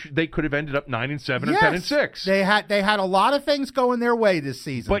in which they could have ended up 9-7 or 10-6. They had a lot of things going their way this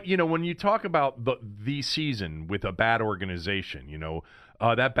season. But when you talk about the season with a bad organization,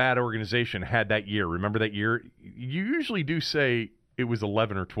 that bad organization had that year. Remember that year? You usually do say it was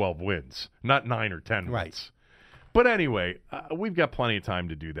 11 or 12 wins, not 9 or 10 right. wins. But anyway, we've got plenty of time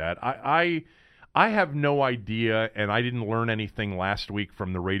to do that. I have no idea, and I didn't learn anything last week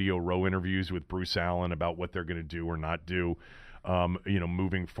from the Radio Row interviews with Bruce Allen about what they're going to do or not do.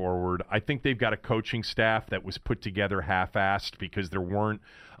 Moving forward, I think they've got a coaching staff that was put together half-assed because there weren't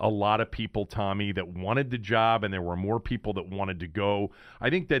a lot of people, Tommy, that wanted the job, and there were more people that wanted to go. I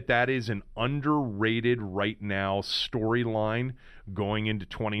think that is an underrated right now storyline going into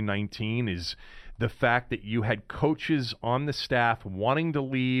 2019 is the fact that you had coaches on the staff wanting to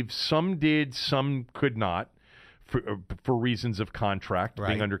leave. Some did, some could not. For reasons of contract, right.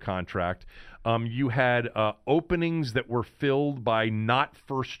 Being under contract. You had openings that were filled by not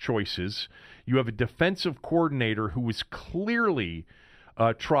first choices. You have a defensive coordinator who was clearly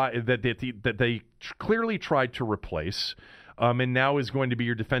they clearly tried to replace, and now is going to be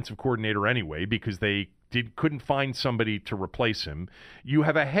your defensive coordinator anyway because they couldn't find somebody to replace him. You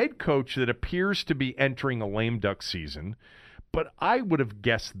have a head coach that appears to be entering a lame duck season, but I would have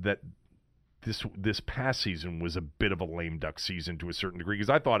guessed that this past season was a bit of a lame duck season to a certain degree because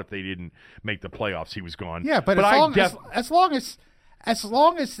I thought if they didn't make the playoffs, he was gone. Yeah, but as long as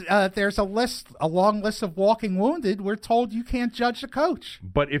there's a long list of walking wounded, we're told you can't judge the coach.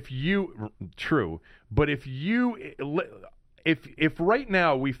 But if right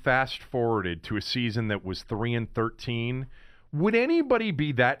now we fast forwarded to a season that was 3-13, would anybody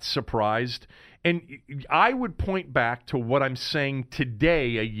be that surprised? And I would point back to what I'm saying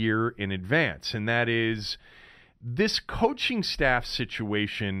today a year in advance, and that is this coaching staff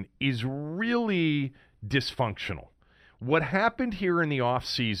situation is really dysfunctional. What happened here in the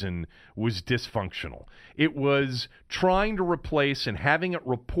offseason was dysfunctional. It was trying to replace and having it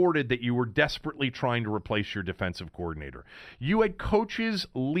reported that you were desperately trying to replace your defensive coordinator. You had coaches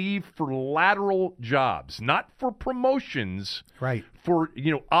leave for lateral jobs, not for promotions. Right. For,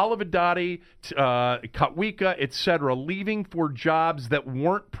 Olivedade, Katwika, etc., leaving for jobs that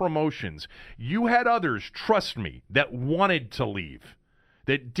weren't promotions. You had others, trust me, that wanted to leave,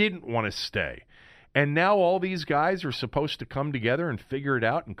 that didn't want to stay. And now all these guys are supposed to come together and figure it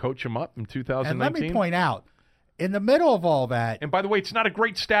out and coach them up in 2019. And let me point out, in the middle of all that... And by the way, it's not a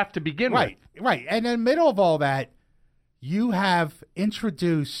great staff to begin with. Right. And in the middle of all that, you have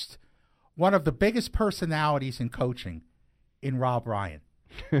introduced one of the biggest personalities in coaching in Rob Ryan.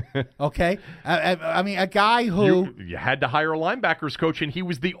 Okay? I mean, a guy who... You had to hire a linebackers coach, and he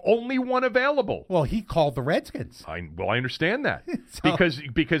was the only one available. Well, he called the Redskins. I understand that.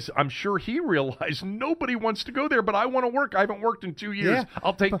 Because I'm sure he realized nobody wants to go there, but I want to work. I haven't worked in 2 years. Yeah,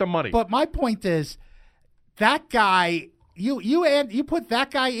 I'll take the money. But my point is, that guy, you put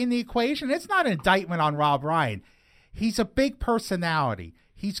that guy in the equation, it's not an indictment on Rob Ryan. He's a big personality.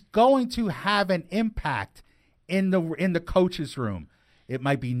 He's going to have an impact in the coach's room. It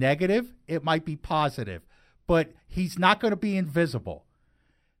might be negative, it might be positive, but he's not going to be invisible.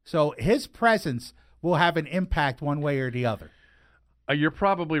 So his presence will have an impact one way or the other. You're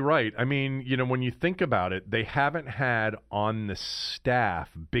probably right. I mean, when you think about it, they haven't had on the staff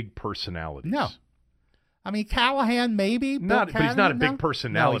big personalities. No. I mean, Callahan maybe. But he's not a big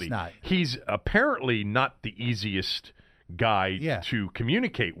personality. No, he's not. He's apparently not the easiest guy to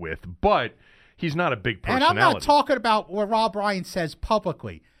communicate with, but he's not a big personality. And I'm not talking about what Rob Ryan says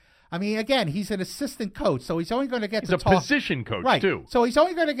publicly. I mean, again, he's an assistant coach, so he's only going to get to talk. He's a position coach, too. So he's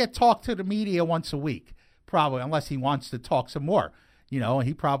only going to get talked to the media once a week, probably, unless he wants to talk some more. And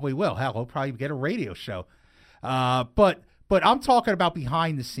he probably will. Hell, he'll probably get a radio show. But I'm talking about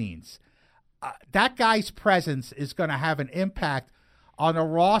behind the scenes. That guy's presence is going to have an impact on a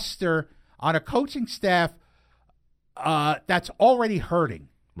roster, on a coaching staff that's already hurting.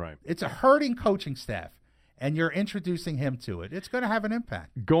 Right. It's a hurting coaching staff, and you're introducing him to it. It's going to have an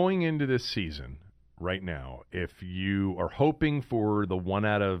impact. Going into this season, right now, if you are hoping for the 1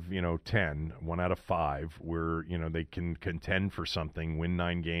 out of 10, 1 out of 5, where they can contend for something, win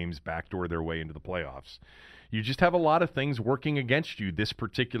 9 games, backdoor their way into the playoffs, you just have a lot of things working against you this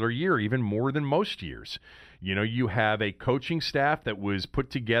particular year, even more than most years. You have a coaching staff that was put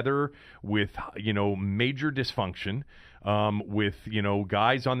together with major dysfunction. With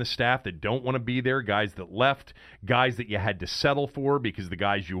guys on the staff that don't want to be there, guys that left, guys that you had to settle for because the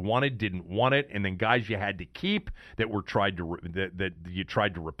guys you wanted didn't want it, and then guys you had to keep that you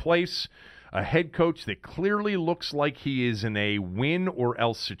tried to replace. A head coach that clearly looks like he is in a win or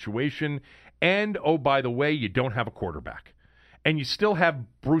else situation, and oh, by the way, you don't have a quarterback, and you still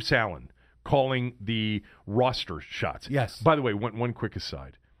have Bruce Allen calling the roster shots. Yes. By the way, one quick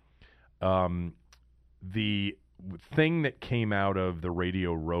aside. The thing that came out of the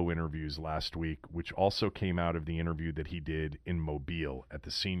Radio Row interviews last week, which also came out of the interview that he did in Mobile at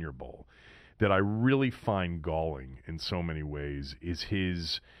the Senior Bowl, that I really find galling in so many ways, is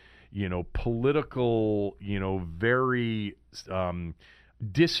his, political, very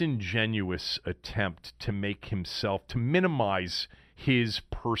disingenuous attempt to minimize his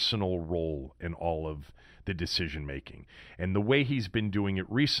personal role in all of the decision making. And the way he's been doing it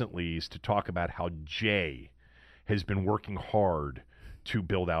recently is to talk about how Jay has been working hard to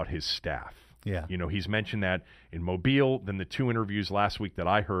build out his staff. Yeah. He's mentioned that in Mobile, then the 2 interviews last week that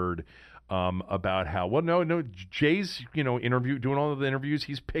I heard about how, Jay's, doing all of the interviews,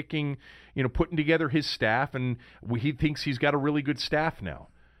 he's picking, putting together his staff, and he thinks he's got a really good staff now.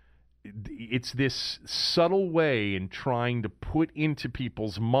 It's this subtle way in trying to put into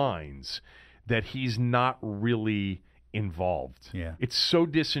people's minds that he's not really involved. Yeah. It's so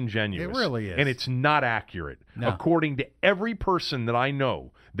disingenuous. It really is. And it's not accurate. No. According to every person that I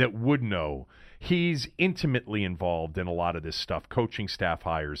know that would know, he's intimately involved in a lot of this stuff, coaching staff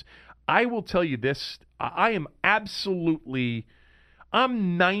hires. I will tell you this, I'm 90%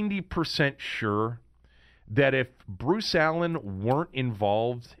 sure that if Bruce Allen weren't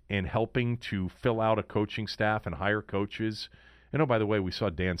involved in helping to fill out a coaching staff and hire coaches, by the way, we saw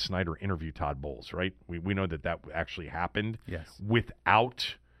Dan Snyder interview Todd Bowles, right? We know that actually happened. Yes.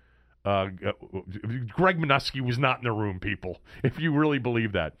 Without Greg Minuski was not in the room, people, if you really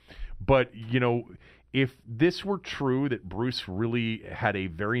believe that. But, if this were true, that Bruce really had a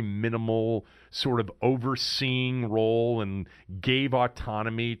very minimal sort of overseeing role and gave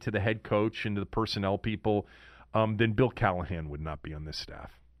autonomy to the head coach and to the personnel people, then Bill Callahan would not be on this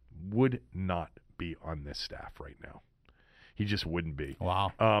staff. Would not be on this staff right now. He just wouldn't be.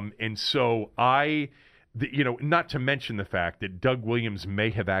 Wow. And so not to mention the fact that Doug Williams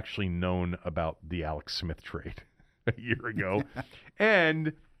may have actually known about the Alex Smith trade a year ago.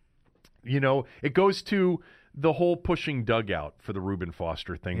 And, it goes to the whole pushing Doug out for the Reuben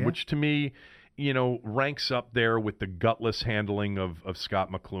Foster thing, which to me, ranks up there with the gutless handling of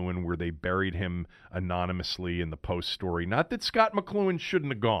Scott McCloughan, where they buried him anonymously in the Post story. Not that Scott McCloughan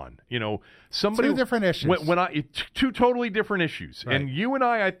shouldn't have gone. Somebody 2 different issues. Two totally different issues. Right. And you and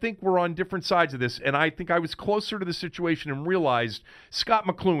I think we're on different sides of this. And I think I was closer to the situation and realized Scott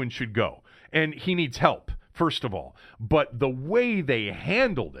McCloughan should go. And he needs help, first of all. But the way they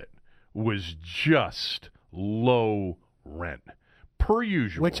handled it was just low rent, per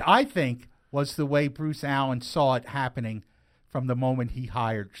usual. Which I think was the way Bruce Allen saw it happening from the moment he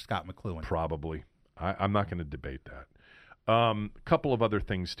hired Scott McCloughan. Probably. I'm not going to debate that. A couple of other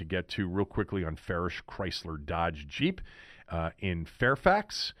things to get to real quickly on Farish Chrysler Dodge Jeep in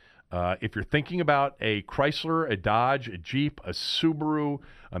Fairfax. If you're thinking about a Chrysler, a Dodge, a Jeep, a Subaru,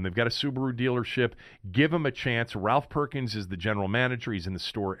 they've got a Subaru dealership, give them a chance. Ralph Perkins is the general manager. He's in the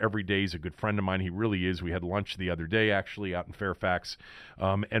store every day. He's a good friend of mine. He really is. We had lunch the other day, actually, out in Fairfax.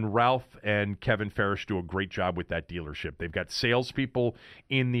 And Ralph and Kevin Farish do a great job with that dealership. They've got salespeople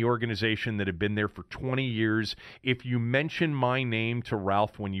in the organization that have been there for 20 years. If you mention my name to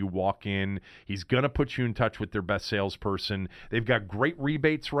Ralph when you walk in, he's going to put you in touch with their best salesperson. They've got great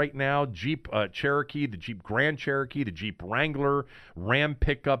rebates right now. Jeep Cherokee, the Jeep Grand Cherokee, the Jeep Wrangler, Ram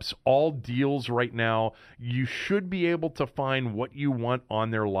pickups, all deals right now. You should be able to find what you want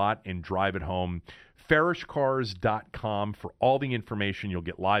on their lot and drive it home. FarishCars.com for all the information. You'll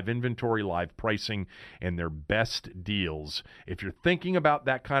get live inventory, live pricing, and their best deals. If you're thinking about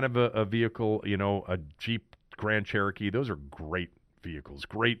that kind of a vehicle, a Jeep Grand Cherokee, those are great vehicles,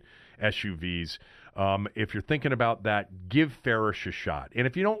 great SUVs. If you're thinking about that, give Farish a shot. And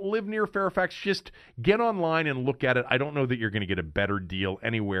if you don't live near Fairfax, just get online and look at it. I don't know that you're going to get a better deal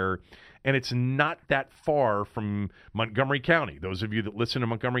anywhere. And it's not that far from Montgomery County. Those of you that listen to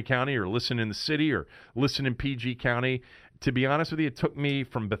Montgomery County or listen in the city or listen in PG County, to be honest with you, it took me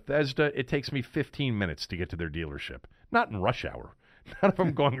from Bethesda, it takes me 15 minutes to get to their dealership. Not in rush hour. Not if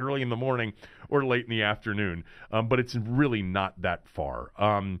I'm going early in the morning or late in the afternoon, but it's really not that far.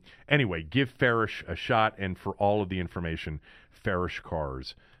 Anyway, give Farish a shot, and for all of the information,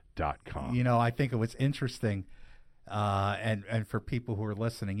 farishcars.com. You know, I think it was interesting, and for people who are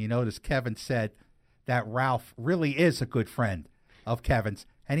listening, you notice Kevin said that Ralph really is a good friend of Kevin's,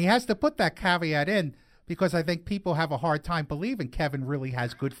 and he has to put that caveat in because I think people have a hard time believing Kevin really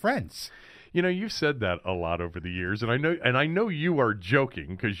has good friends. You know, you've said that a lot over the years, and I know you are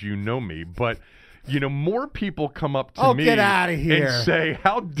joking because you know me, but you know, more people come up to me get outta here. and say,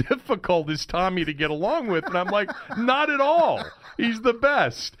 "How difficult is Tommy to get along with?" And I'm like, "Not at all. He's the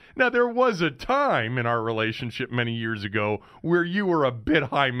best." Now, there was a time in our relationship many years ago where you were a bit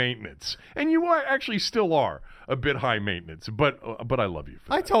high maintenance, and you are actually still are a bit high maintenance. But I love you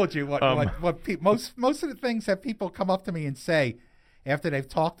for that. I told you what most of the things that people come up to me and say after they've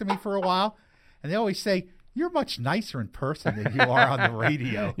talked to me for a while, and they always say, "You're much nicer in person than you are on the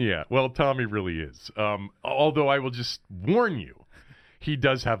radio." Yeah, well, Tommy really is. Although I will just warn you, he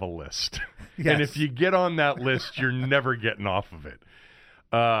does have a list. Yes. And if you get on that list, you're never getting off of it.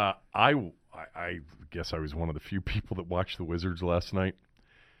 I guess I was one of the few people that watched the Wizards last night.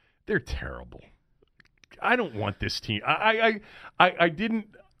 They're terrible. I don't want this team. I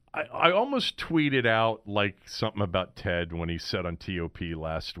almost tweeted out like something about Ted when he said on TOP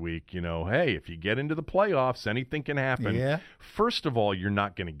last week, you know, hey, if you get into the playoffs, anything can happen. Yeah. First of all, you're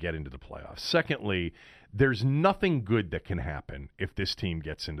not going to get into the playoffs. Secondly, there's nothing good that can happen if this team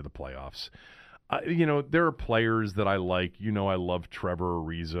gets into the playoffs. You know, there are players that I like. You know, I love Trevor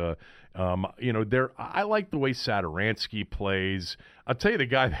Ariza. You know, I like the way Satoransky plays. I'll tell you, the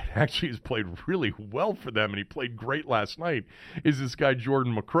guy that actually has played really well for them, and he played great last night, is this guy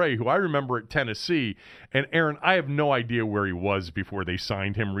Jordan McRae, who I remember at Tennessee. And Aaron, I have no idea where he was before they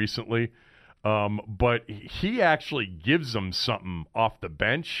signed him recently, but he actually gives them something off the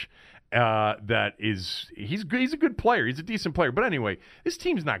bench. That is, he's good. He's a good player. He's a decent player. But anyway, this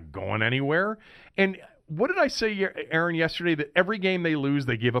team's not going anywhere. And what did I say, Aaron, yesterday? That every game they lose,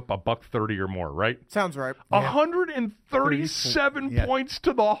 they give up $130 or more, right? Sounds right. 137 points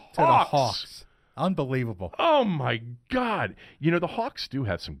to the Hawks. To the Hawks. Unbelievable. Oh, my God. You know, the Hawks do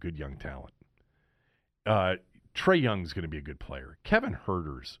have some good young talent. Trae Young's going to be a good player. Kevin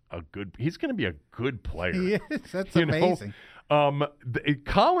Huerter's he's going to be a good player. He is. That's amazing.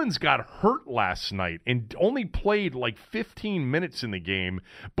 Collins got hurt last night and only played like 15 minutes in the game,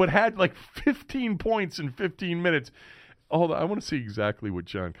 but had like 15 points in 15 minutes. Hold on, I want to see exactly what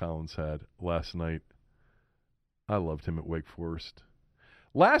John Collins had last night. I loved him at Wake Forest.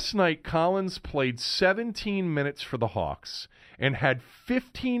 Last night, Collins played 17 minutes for the Hawks and had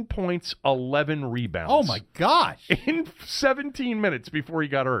 15 points, 11 rebounds. Oh, my gosh. In 17 minutes before he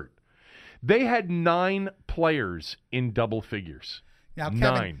got hurt. They had 9 players in double figures. Now, Kevin,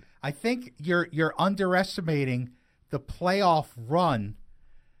 9. I think you're underestimating the playoff run,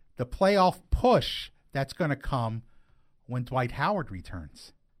 the playoff push that's going to come when Dwight Howard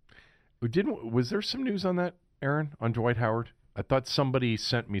returns. Was there some news on that, Aaron, on Dwight Howard? I thought somebody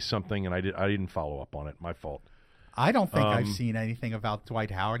sent me something, and I didn't follow up on it. My fault. I don't think I've seen anything about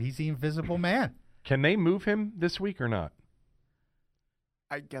Dwight Howard. He's the invisible man. Can they move him this week or not?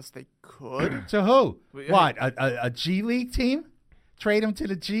 I guess they could. To who? What? A G League team? Trade him to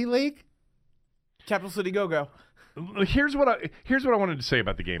the G League? Capital City Go-Go. Here's what I wanted to say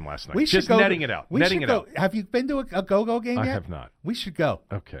about the game last night. We should Just netting it out. Have you been to a go-go game yet? I have not. We should go.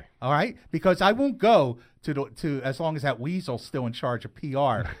 Okay. All right? Because I won't go to as long as that Weasel's still in charge of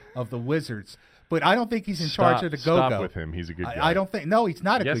PR of the Wizards. But I don't think he's in charge of the go-go. Stop with him. He's a good guy. I don't think. No, he's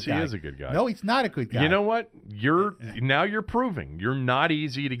not a good guy. Yes, he is a good guy. No, he's not a good guy. You know what? You're proving you're not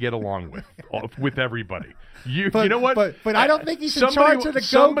easy to get along with everybody. You know what? But I don't think he's in charge of the go-go.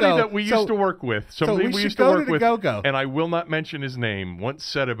 Somebody that we used to work with. Somebody we used to work with. Go-go. And I will not mention his name. Once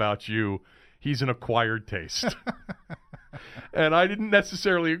said about you, he's an acquired taste. And I didn't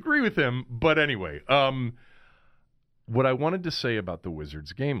necessarily agree with him. But anyway, what I wanted to say about the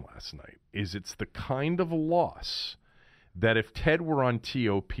Wizards game last night is it's the kind of loss that if Ted were on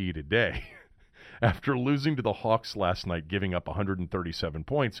TOP today, after losing to the Hawks last night, giving up 137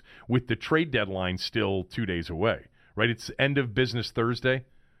 points, with the trade deadline still 2 days away, right? It's end of business Thursday,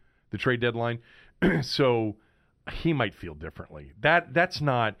 the trade deadline. So he might feel differently. That's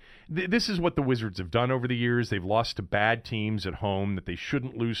not this is what the Wizards have done over the years. They've lost to bad teams at home that they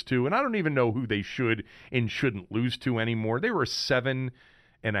shouldn't lose to, and I don't even know who they should and shouldn't lose to anymore. They were a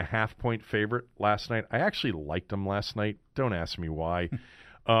 7.5-point favorite last night. I actually liked them last night. Don't ask me why.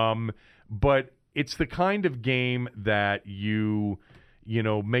 But it's the kind of game that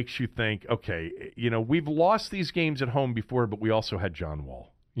makes you think, okay, we've lost these games at home before, but we also had John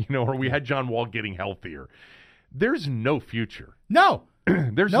Wall, or we had John Wall getting healthier. There's no future. No.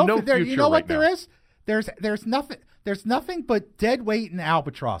 There's no future. You know what right there now. is? There's nothing. There's nothing but dead weight and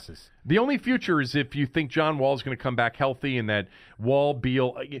albatrosses. The only future is if you think John Wall is going to come back healthy and that Wall,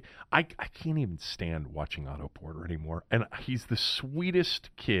 Beal. I can't even stand watching Otto Porter anymore. And he's the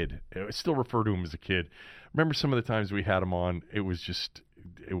sweetest kid. I still refer to him as a kid. Remember some of the times we had him on? It was just,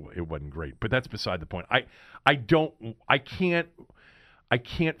 it wasn't great. But that's beside the point. I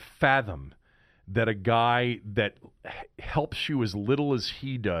can't fathom that a guy that helps you as little as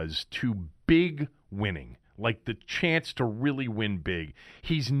he does to big winning, like the chance to really win big,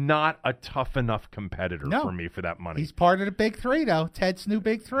 he's not a tough enough competitor for me for that money. He's part of the big three, though. Ted's new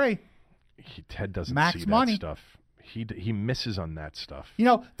big three. Ted doesn't Max see money. that stuff. He misses on that stuff.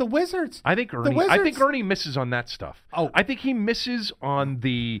 The Wizards. I think Ernie misses on that stuff. Oh. I think he misses on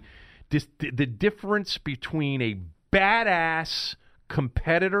the difference between a badass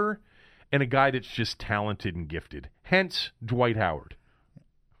competitor and a guy that's just talented and gifted. Hence, Dwight Howard.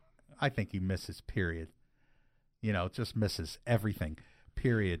 I think he misses, period. Just misses everything,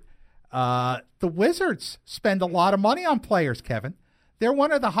 period. The Wizards spend a lot of money on players, Kevin. They're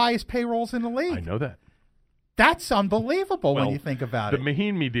one of the highest payrolls in the league. I know that. That's unbelievable when you think about it. The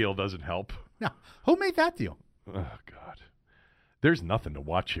Mahinmi deal doesn't help. No. Who made that deal? Oh, God. There's nothing to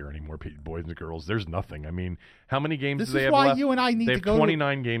watch here anymore, boys and girls. There's nothing. I mean, how many games do they have left? This is why you and I need to go. They have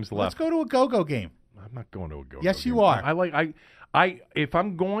 29 games left. Let's go to a go-go game. I'm not going to a go-go game. Yes, you are. If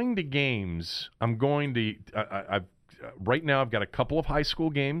I'm going to games, I'm going to. Right now, I've got a couple of high school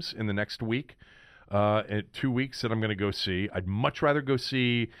games in the next week, 2 weeks that I'm going to go see. I'd much rather go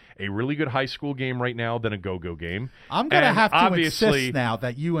see a really good high school game right now than a go-go game. I'm going to have to insist now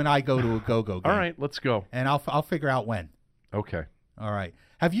that you and I go to a go-go game. All right, let's go. And I'll figure out when. Okay. All right.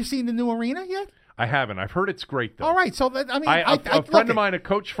 Have you seen the new arena yet? I haven't. I've heard it's great, though. All right. So, a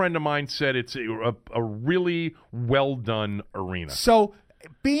coach friend of mine said it's a really well-done arena. So,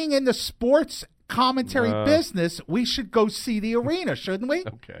 being in the sports commentary business, we should go see the arena, shouldn't we?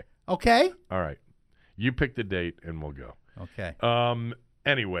 Okay. Okay? All right. You pick the date, and we'll go. Okay.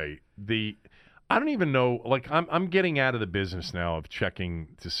 Anyway, I don't even know. Like, I'm getting out of the business now of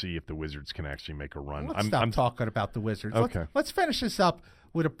checking to see if the Wizards can actually make a run. Let's stop talking about the Wizards. Okay. Let's finish this up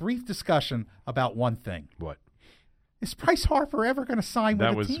with a brief discussion about one thing. What? Is Bryce Harper ever going to sign with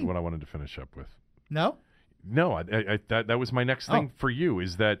a team? That was what I wanted to finish up with. No? No, that was my next thing for you.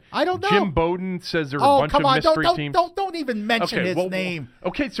 Is that I don't know. Jim Bowden says there's a bunch of mystery teams. Don't even mention his name.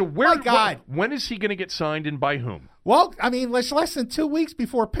 Okay, so when is he going to get signed and by whom? Well, I mean, it's less than 2 weeks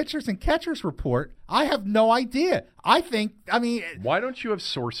before pitchers and catchers report. I have no idea. Why don't you have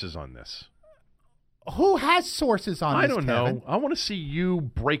sources on this? Who has sources on this, I don't Kevin? know. I want to see you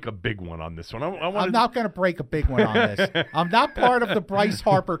break a big one on this one. I'm not going to break a big one on this. I'm not part of the Bryce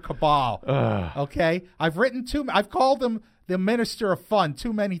Harper cabal. Okay? I've called him the Minister of Fun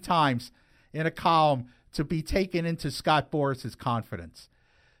too many times in a column to be taken into Scott Boris's confidence.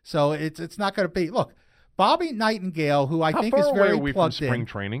 So it's not going to be. Look, Bobby Nightingale, who I think is very plugged in. How far away are we from spring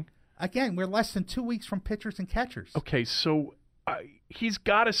training? Again, we're less than 2 weeks from pitchers and catchers. Okay, so he's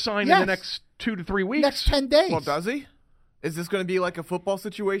got to sign in the next 2 to 3 weeks. Next 10 days. Well, does he? Is this going to be like a football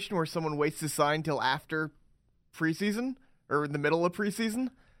situation where someone waits to sign till after preseason or in the middle of preseason?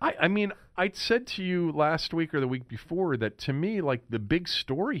 I mean, I said to you last week or the week before that to me, like, the big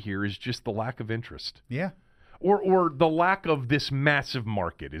story here is just the lack of interest. Yeah. Or the lack of this massive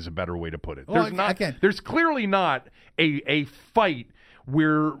market is a better way to put it. Well, there's clearly not a fight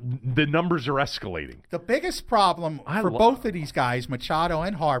where the numbers are escalating. The biggest problem for both of these guys, Machado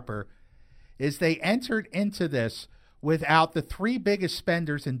and Harper, is they entered into this without the three biggest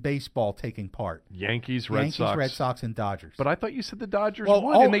spenders in baseball taking part. Yankees, Red Sox, and Dodgers. But I thought you said the Dodgers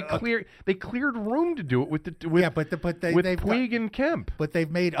won, and they cleared room to do it with Puig and Kemp. But they've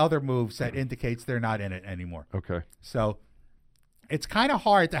made other moves that indicates they're not in it anymore. Okay. So it's kind of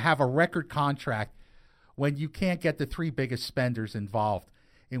hard to have a record contract when you can't get the three biggest spenders involved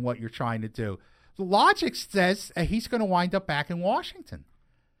in what you're trying to do. The logic says he's going to wind up back in Washington.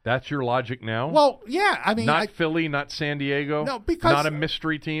 That's your logic now? Well, yeah. I mean, not Philly, not San Diego. No, because not a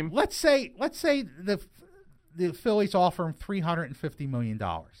mystery team. Let's say the Phillies offer him $350 million.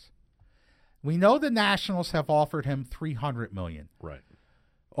 We know the Nationals have offered him $300 million. Right.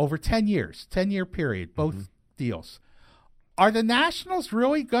 Over 10 years, 10-year period, both deals. Are the Nationals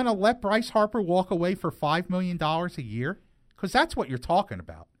really going to let Bryce Harper walk away for $5 million a year? Because that's what you're talking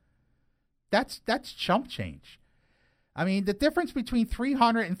about. That's chump change. I mean, the difference between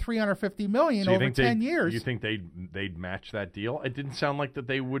 300 and 350 million So you over think 10 years. You think they'd match that deal? It didn't sound like that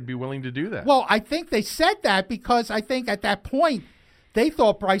they would be willing to do that. Well, I think they said that because I think at that point they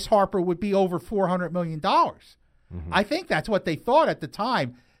thought Bryce Harper would be over $400 million. I think that's what they thought at the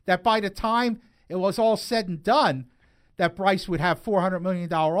time, that by the time it was all said and done, that Bryce would have $400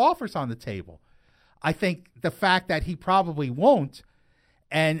 million offers on the table. I think the fact that he probably won't,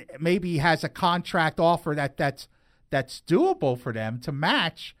 and maybe he has a contract offer that's doable for them to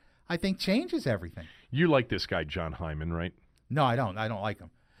match, I think changes everything. You like this guy, John Hyman, right? No, I don't. I don't like him.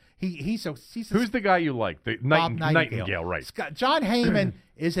 He's a Who's the guy you like? The Bob Nightingale, right? John Heyman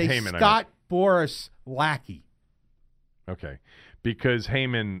is a Heyman, Scott Boras lackey. Okay, because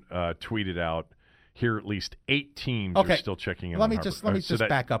Heyman tweeted out, here at least 8 teams are still checking in. Let on me Harper. just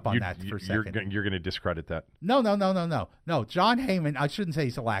back up on that for a second. You're going to discredit that? No. John Heyman, I shouldn't say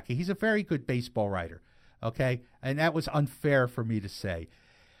he's a lackey. He's a very good baseball writer. Okay, and that was unfair for me to say.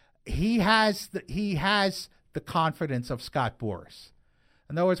 He has the confidence of Scott Boras.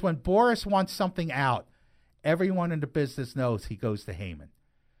 In other words, when Boras wants something out, everyone in the business knows he goes to Heyman.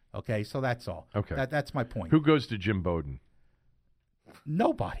 Okay, so that's all. Okay, that's my point. Who goes to Jim Bowden?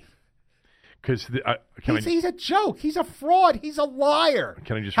 Nobody. Because he's a joke. He's a fraud. He's a liar.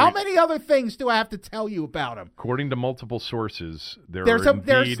 Can I just How many other things do I have to tell you about him? According to multiple sources, there's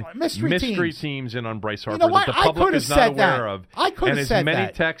mystery teams in on Bryce Harper You know what? that the public is not aware of. I could have said that. And as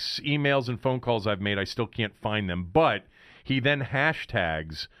many texts, emails, and phone calls I've made, I still can't find them. But he then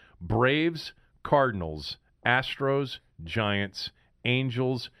hashtags Braves, Cardinals, Astros, Giants,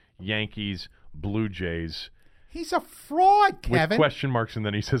 Angels, Yankees, Blue Jays. He's a fraud, Kevin. With question marks, and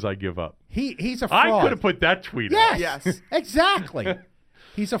then he says, I give up. He's a fraud. I could have put that tweet out. Yes. Exactly.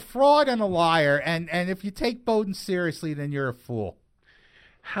 He's a fraud and a liar, and if you take Bowden seriously, then you're a fool.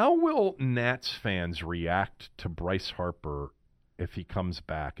 How will Nats fans react to Bryce Harper if he comes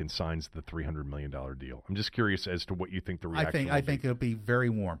back and signs the $300 million deal? I'm just curious as to what you think the reaction will be. I think it'll be very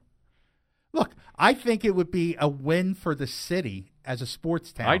warm. Look, I think it would be a win for the city as a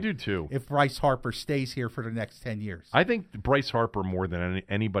sports town. I do too. If Bryce Harper stays here for the next 10 years. I think Bryce Harper, more than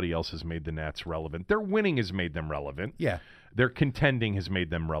anybody else, has made the Nats relevant. Their winning has made them relevant. Yeah. Their contending has made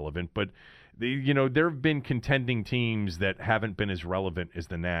them relevant. But, there have been contending teams that haven't been as relevant as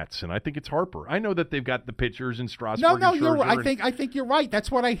the Nats, and I think it's Harper. I know that they've got the pitchers in Strasburg. No, and you're right. Scherzer I think you're right. That's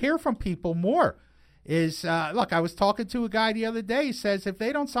what I hear from people more. Look, I was talking to a guy the other day. He says, if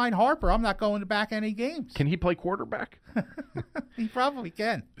they don't sign Harper, I'm not going back any games. Can he play quarterback? He probably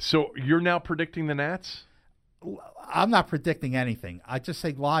can. So you're now predicting the Nats? I'm not predicting anything. I just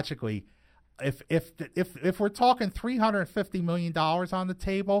say logically, if we're talking $350 million on the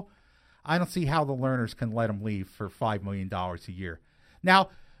table, I don't see how the Lerners can let him leave for $5 million a year. Now,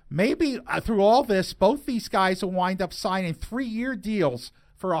 maybe through all this, both these guys will wind up signing 3-year deals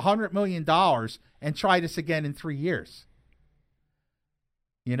for $100 million and try this again in 3 years.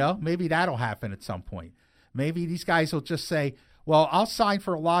 Maybe that'll happen at some point. Maybe these guys will just say, well, I'll sign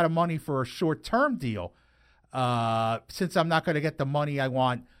for a lot of money for a short-term deal since I'm not going to get the money I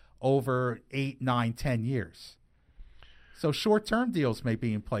want over 8, 9, 10 years. So short-term deals may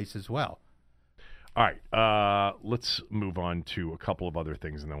be in place as well. All right, let's move on to a couple of other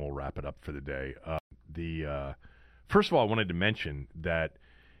things, and then we'll wrap it up for the day. First of all, I wanted to mention that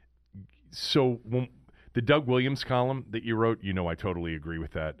when the Doug Williams column that you wrote, I totally agree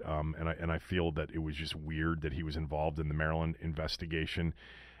with that, and I feel that it was just weird that he was involved in the Maryland investigation.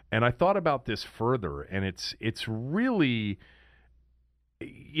 And I thought about this further, and it's really,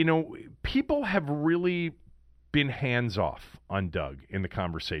 people have really been hands off on Doug in the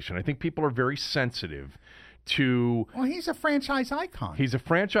conversation. I think people are very sensitive to. Well, he's a franchise icon. He's a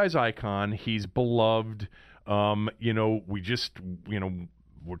franchise icon. He's beloved. We're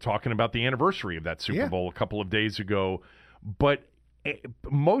talking about the anniversary of that Super Bowl a couple of days ago. But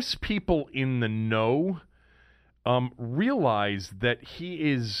most people in the know realize that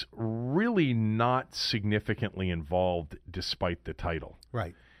he is really not significantly involved despite the title.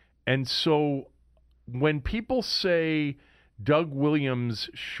 Right. And so when people say Doug Williams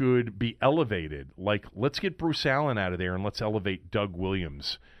should be elevated, like let's get Bruce Allen out of there and let's elevate Doug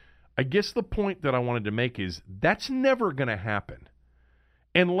Williams, I guess the point that I wanted to make is that's never going to happen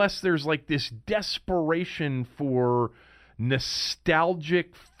unless there's like this desperation for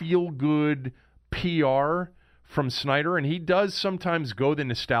nostalgic, feel-good PR from Snyder, and he does sometimes go the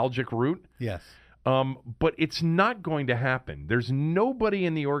nostalgic route. Yes. But it's not going to happen. There's nobody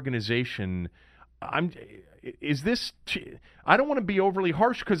in the organization. I don't want to be overly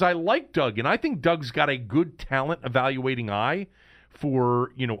harsh because I like Doug, and I think Doug's got a good talent evaluating eye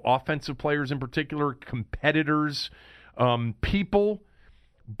for offensive players in particular, competitors. people,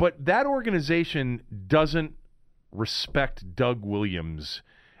 but that organization doesn't respect Doug Williams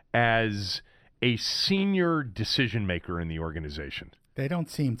as a senior decision maker in the organization. They don't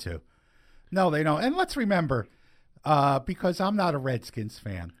seem to. No, they don't. And let's remember, because I'm not a Redskins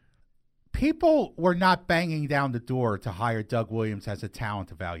fan, people were not banging down the door to hire Doug Williams as a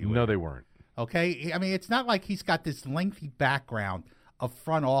talent evaluator. No, they weren't. Okay? I mean, it's not like he's got this lengthy background of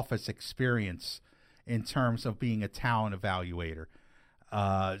front office experience in terms of being a talent evaluator.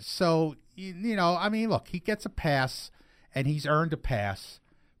 So, you know, I mean, look, he gets a pass, and he's earned a pass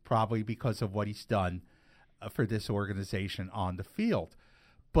probably because of what he's done for this organization on the field.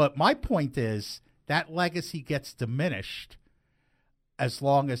 But my point is that legacy gets diminished as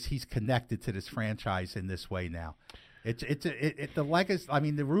long as he's connected to this franchise in this way now. The legacy. I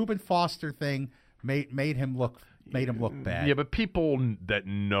mean, the Reuben Foster thing made him look bad. Yeah, but people that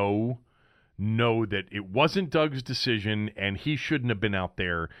know that it wasn't Doug's decision, and he shouldn't have been out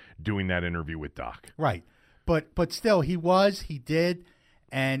there doing that interview with Doc. Right, but still, he did,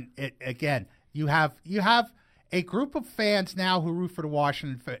 and again, you have a group of fans now who root for the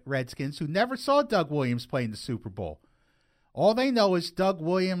Washington Redskins who never saw Doug Williams play in the Super Bowl. All they know is Doug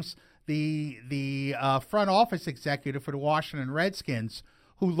Williams, the front office executive for the Washington Redskins,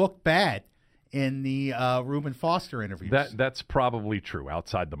 who looked bad in the Reuben Foster interviews. That's probably true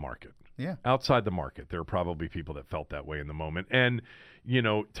outside the market. Yeah. Outside the market, there are probably people that felt that way in the moment. And, you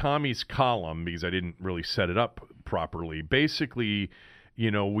know, Tommy's column, because I didn't really set it up properly, basically,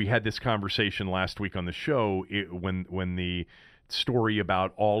 you know, we had this conversation last week on the show when the story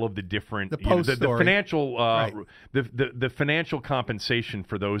about all of the different the financial right. the financial compensation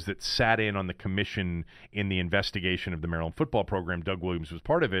for those that sat in on the commission in the investigation of the Maryland football program. Doug Williams was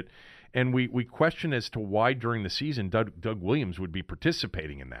part of it, and we questioned as to why during the season Doug Williams would be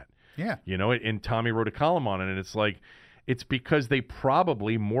participating in that. Yeah. You know, and Tommy wrote a column on it, and it's like, it's because they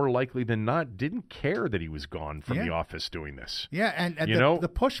probably, more likely than not, didn't care that he was gone from the office doing this. Yeah, and the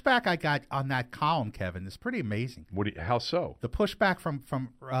pushback I got on that column, Kevin, is pretty amazing. How so? The pushback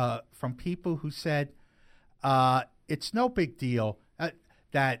from people who said it's no big deal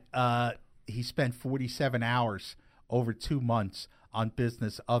that he spent 47 hours over 2 months on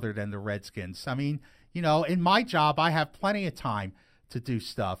business other than the Redskins. I mean, you know, in my job, I have plenty of time to do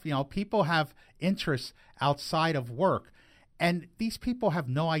stuff. You know, people have interests outside of work, and these people have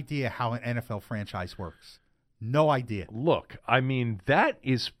no idea how an NFL franchise works. No idea. Look, I mean, that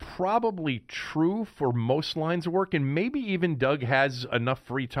is probably true for most lines of work, and maybe even Doug has enough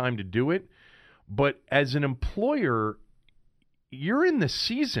free time to do it, but as an employer, you're in the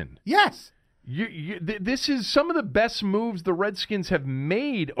season. Yes. This is some of the best moves the Redskins have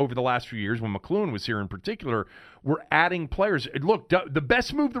made over the last few years. When McLuhan was here in particular, we're adding players. Look, the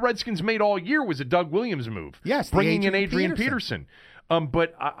best move the Redskins made all year was a Doug Williams move. Yes, bringing in Adrian Peterson.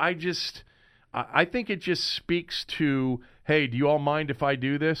 But I think it just speaks to, hey, do you all mind if I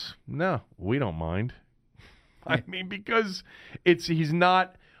do this? No, we don't mind. I mean, because he's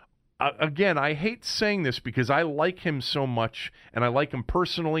not. Again, I hate saying this because I like him so much, and I like him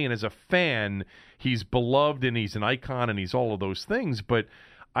personally, and as a fan, he's beloved, and he's an icon, and he's all of those things. But,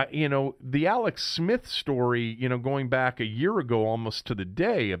 the Alex Smith story, going back a year ago almost to the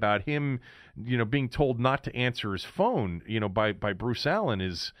day about him, being told not to answer his phone, by Bruce Allen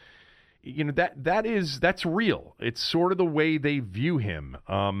is, that's real. It's sort of the way they view him.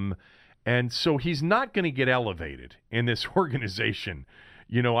 And so he's not going to get elevated in this organization.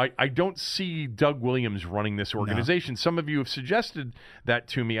 I don't see Doug Williams running this organization. No. Some of you have suggested that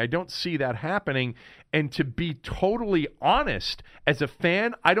to me. I don't see that happening. And to be totally honest, as a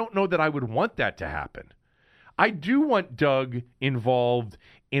fan, I don't know that I would want that to happen. I do want Doug involved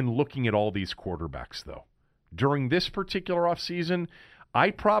in looking at all these quarterbacks, though. During this particular offseason,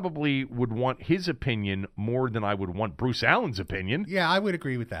 I probably would want his opinion more than I would want Bruce Allen's opinion. Yeah, I would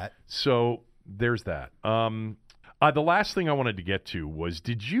agree with that. So there's that. The last thing I wanted to get to was,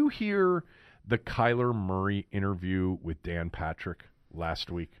 did you hear the Kyler Murray interview with Dan Patrick last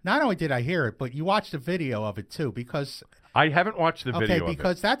week? Not only did I hear it, but you watched a video of it too, because I haven't watched the video of it.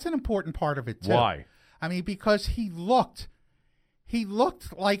 Because that's an important part of it too. Why? I mean, because he looked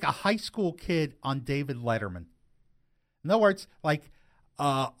like a high school kid on David Letterman. In other words, like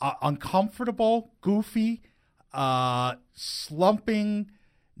uncomfortable, goofy, slumping,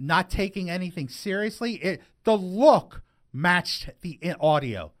 not taking anything seriously. The look matched the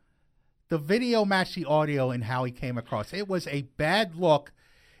audio. The video matched the audio in how he came across. It was a bad look.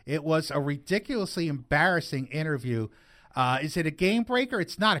 It was a ridiculously embarrassing interview. Is it a game breaker?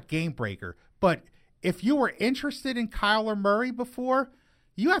 It's not a game breaker. But if you were interested in Kyler Murray before,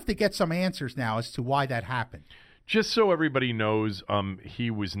 you have to get some answers now as to why that happened. Just so everybody knows,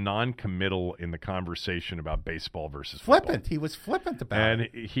 he was non-committal in the conversation about baseball versus football. Flippant. He was flippant about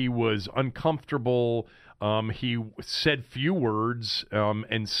it. And he was uncomfortable. He said few words,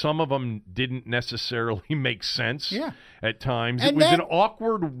 and some of them didn't necessarily make sense at times. And it was an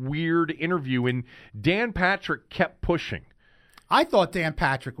awkward, weird interview, and Dan Patrick kept pushing. I thought Dan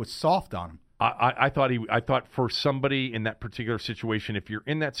Patrick was soft on him. I thought for somebody in that particular situation, if you're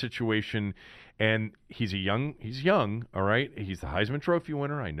in that situation, and he's young, all right? He's the Heisman Trophy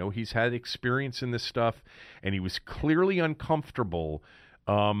winner. I know he's had experience in this stuff, and he was clearly uncomfortable.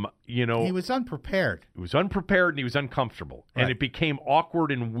 He was unprepared. He was unprepared and he was uncomfortable, right. And it became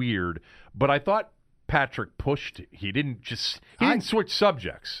awkward and weird. But I thought Patrick pushed. He didn't switch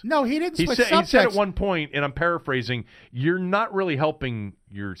subjects. No, he didn't switch subjects. He said at one point, and I'm paraphrasing, "You're not really helping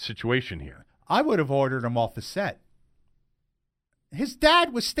your situation here." I would have ordered him off the set. His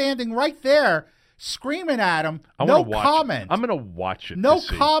dad was standing right there screaming at him. No comment. I'm going to watch it. No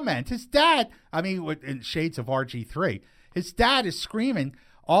comment. His dad, in shades of RG3, his dad is screaming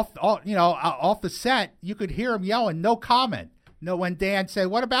off the set. You could hear him yelling, no comment. No, when Dan said,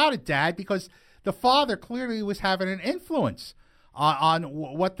 "What about it, Dad?" Because the father clearly was having an influence on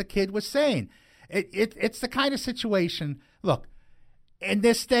what the kid was saying. It's the kind of situation, look, in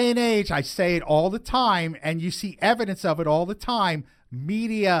this day and age, I say it all the time, and you see evidence of it all the time,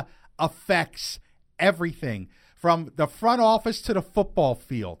 media affects everything, from the front office to the football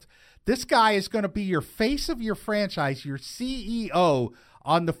field. This guy is going to be your face of your franchise, your CEO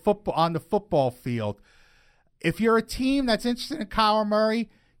on the football field. If you're a team that's interested in Kyler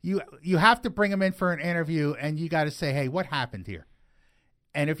Murray, you have to bring him in for an interview, and you got to say, "Hey, what happened here?"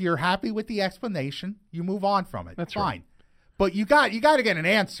 And if you're happy with the explanation, you move on from it. That's fine. right. But you got to get an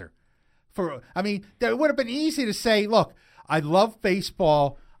answer. It would have been easy to say, "Look, I love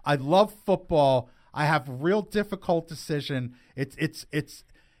baseball. I love football. I have a real difficult decision.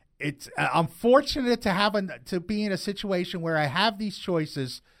 I'm fortunate to be in a situation where I have these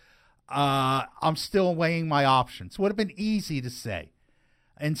choices. I'm still weighing my options." Would have been easy to say.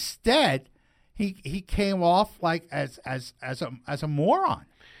 Instead, he came off like as a moron.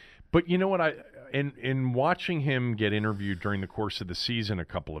 But you know what? In watching him get interviewed during the course of the season a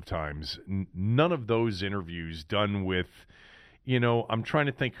couple of times, none of those interviews done with, I'm trying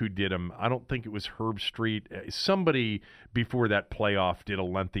to think who did them. I don't think it was Herb Street. Somebody before that playoff did a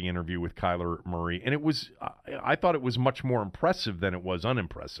lengthy interview with Kyler Murray, and I thought it was much more impressive than it was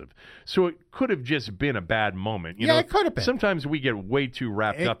unimpressive. So it could have just been a bad moment. It could have been. Sometimes we get way too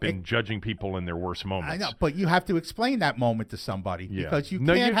wrapped up in judging people in their worst moments. I know, but you have to explain that moment to somebody because you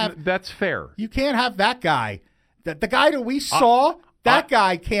can't have. That's fair. You can't have that guy. The guy that we saw. That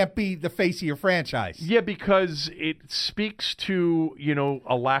guy can't be the face of your franchise. Yeah, because it speaks to,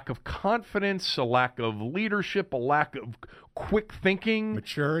 a lack of confidence, a lack of leadership, a lack of quick thinking.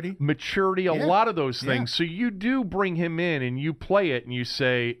 Maturity, a lot of those things. Yeah. So you do bring him in and you play it and you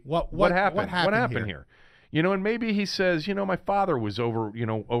say, what happened? What happened here? And maybe he says, my father was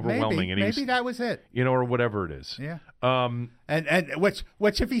overwhelming. Maybe that was it. Or whatever it is. Yeah. And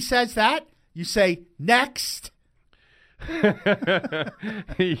which if he says that, you say, next.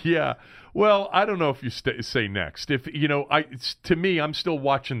 Yeah. Well, I don't know if you say next. If to me, I'm still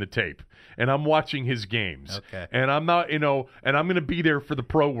watching the tape and I'm watching his games. Okay. And I'm not, and I'm going to be there for the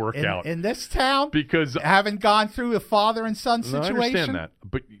pro workout in this town because haven't gone through a father and son situation. I understand that,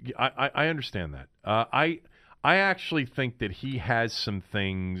 but I understand that. I actually think that he has some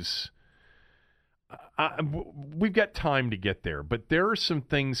things. We've got time to get there, but there are some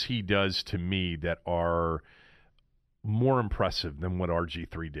things he does to me that are more impressive than what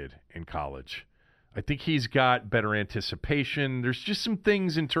RG3 did in college. I think he's got better anticipation. There's just some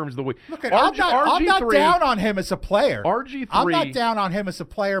things in terms of the way. Look, I'm not down on him as a player. RG3, I'm not down on him as a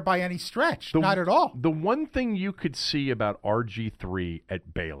player by any stretch. Not at all. The one thing you could see about RG3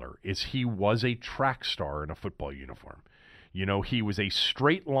 at Baylor is he was a track star in a football uniform. He was a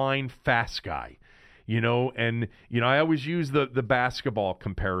straight line fast guy. I always use the basketball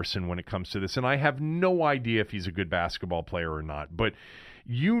comparison when it comes to this, and I have no idea if he's a good basketball player or not. But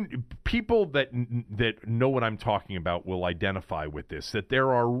people that know what I'm talking about will identify with this, that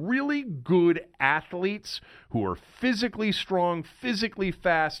there are really good athletes who are physically strong, physically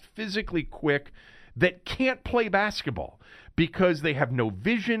fast, physically quick, that can't play basketball because they have no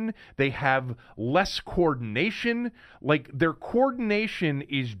vision, they have less coordination. Like, their coordination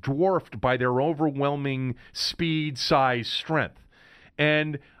is dwarfed by their overwhelming speed, size, strength.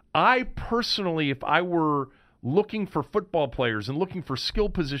 And I personally, if I were looking for football players and looking for skill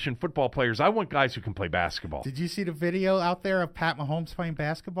position football players, I want guys who can play basketball. Did you see the video out there of Pat Mahomes playing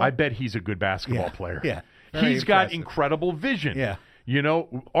basketball? I bet he's a good basketball player. Yeah. Very He's got impressive. incredible vision. Yeah. You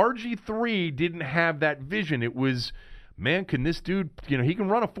know, RG3 didn't have that vision. It was, man, can this dude, you know, he can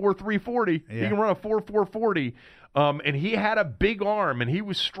run a 4.340. He Yeah. can run a 4.440. And he had a big arm, and he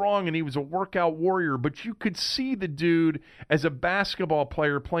was strong, and he was a workout warrior. But you could see the dude as a basketball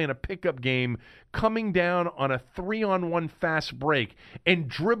player playing a pickup game, coming down on a 3-on-1 fast break and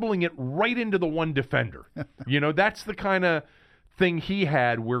dribbling it right into the one defender. You know, that's the kind of thing he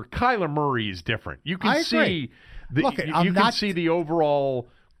had. Where Kyler Murray is different. You can I agree. see the Look, you I'm can not- see the overall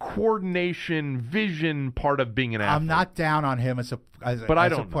coordination, vision part of being an athlete. I'm not down on him as But I a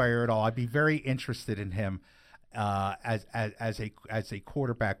don't know. player at all. I'd be very interested in him as a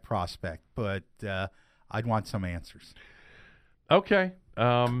quarterback prospect, but I'd want some answers. Okay.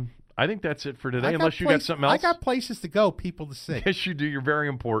 I think that's it for today, I unless you got something else. I got places to go, people to see. Yes, you do. You're very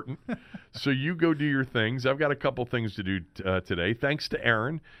important. So you go do your things. I've got a couple things to do today. Thanks to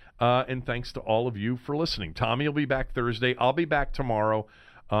Aaron, and thanks to all of you for listening. Tommy will be back Thursday. I'll be back tomorrow,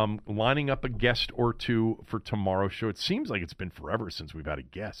 lining up a guest or two for tomorrow's show. It seems like it's been forever since we've had a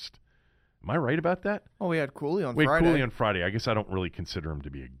guest. Am I right about that? Well, we had Cooley on Wait, Friday. Cooley on Friday. I guess I don't really consider him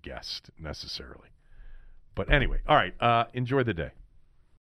to be a guest necessarily. But anyway, all right. Enjoy the day.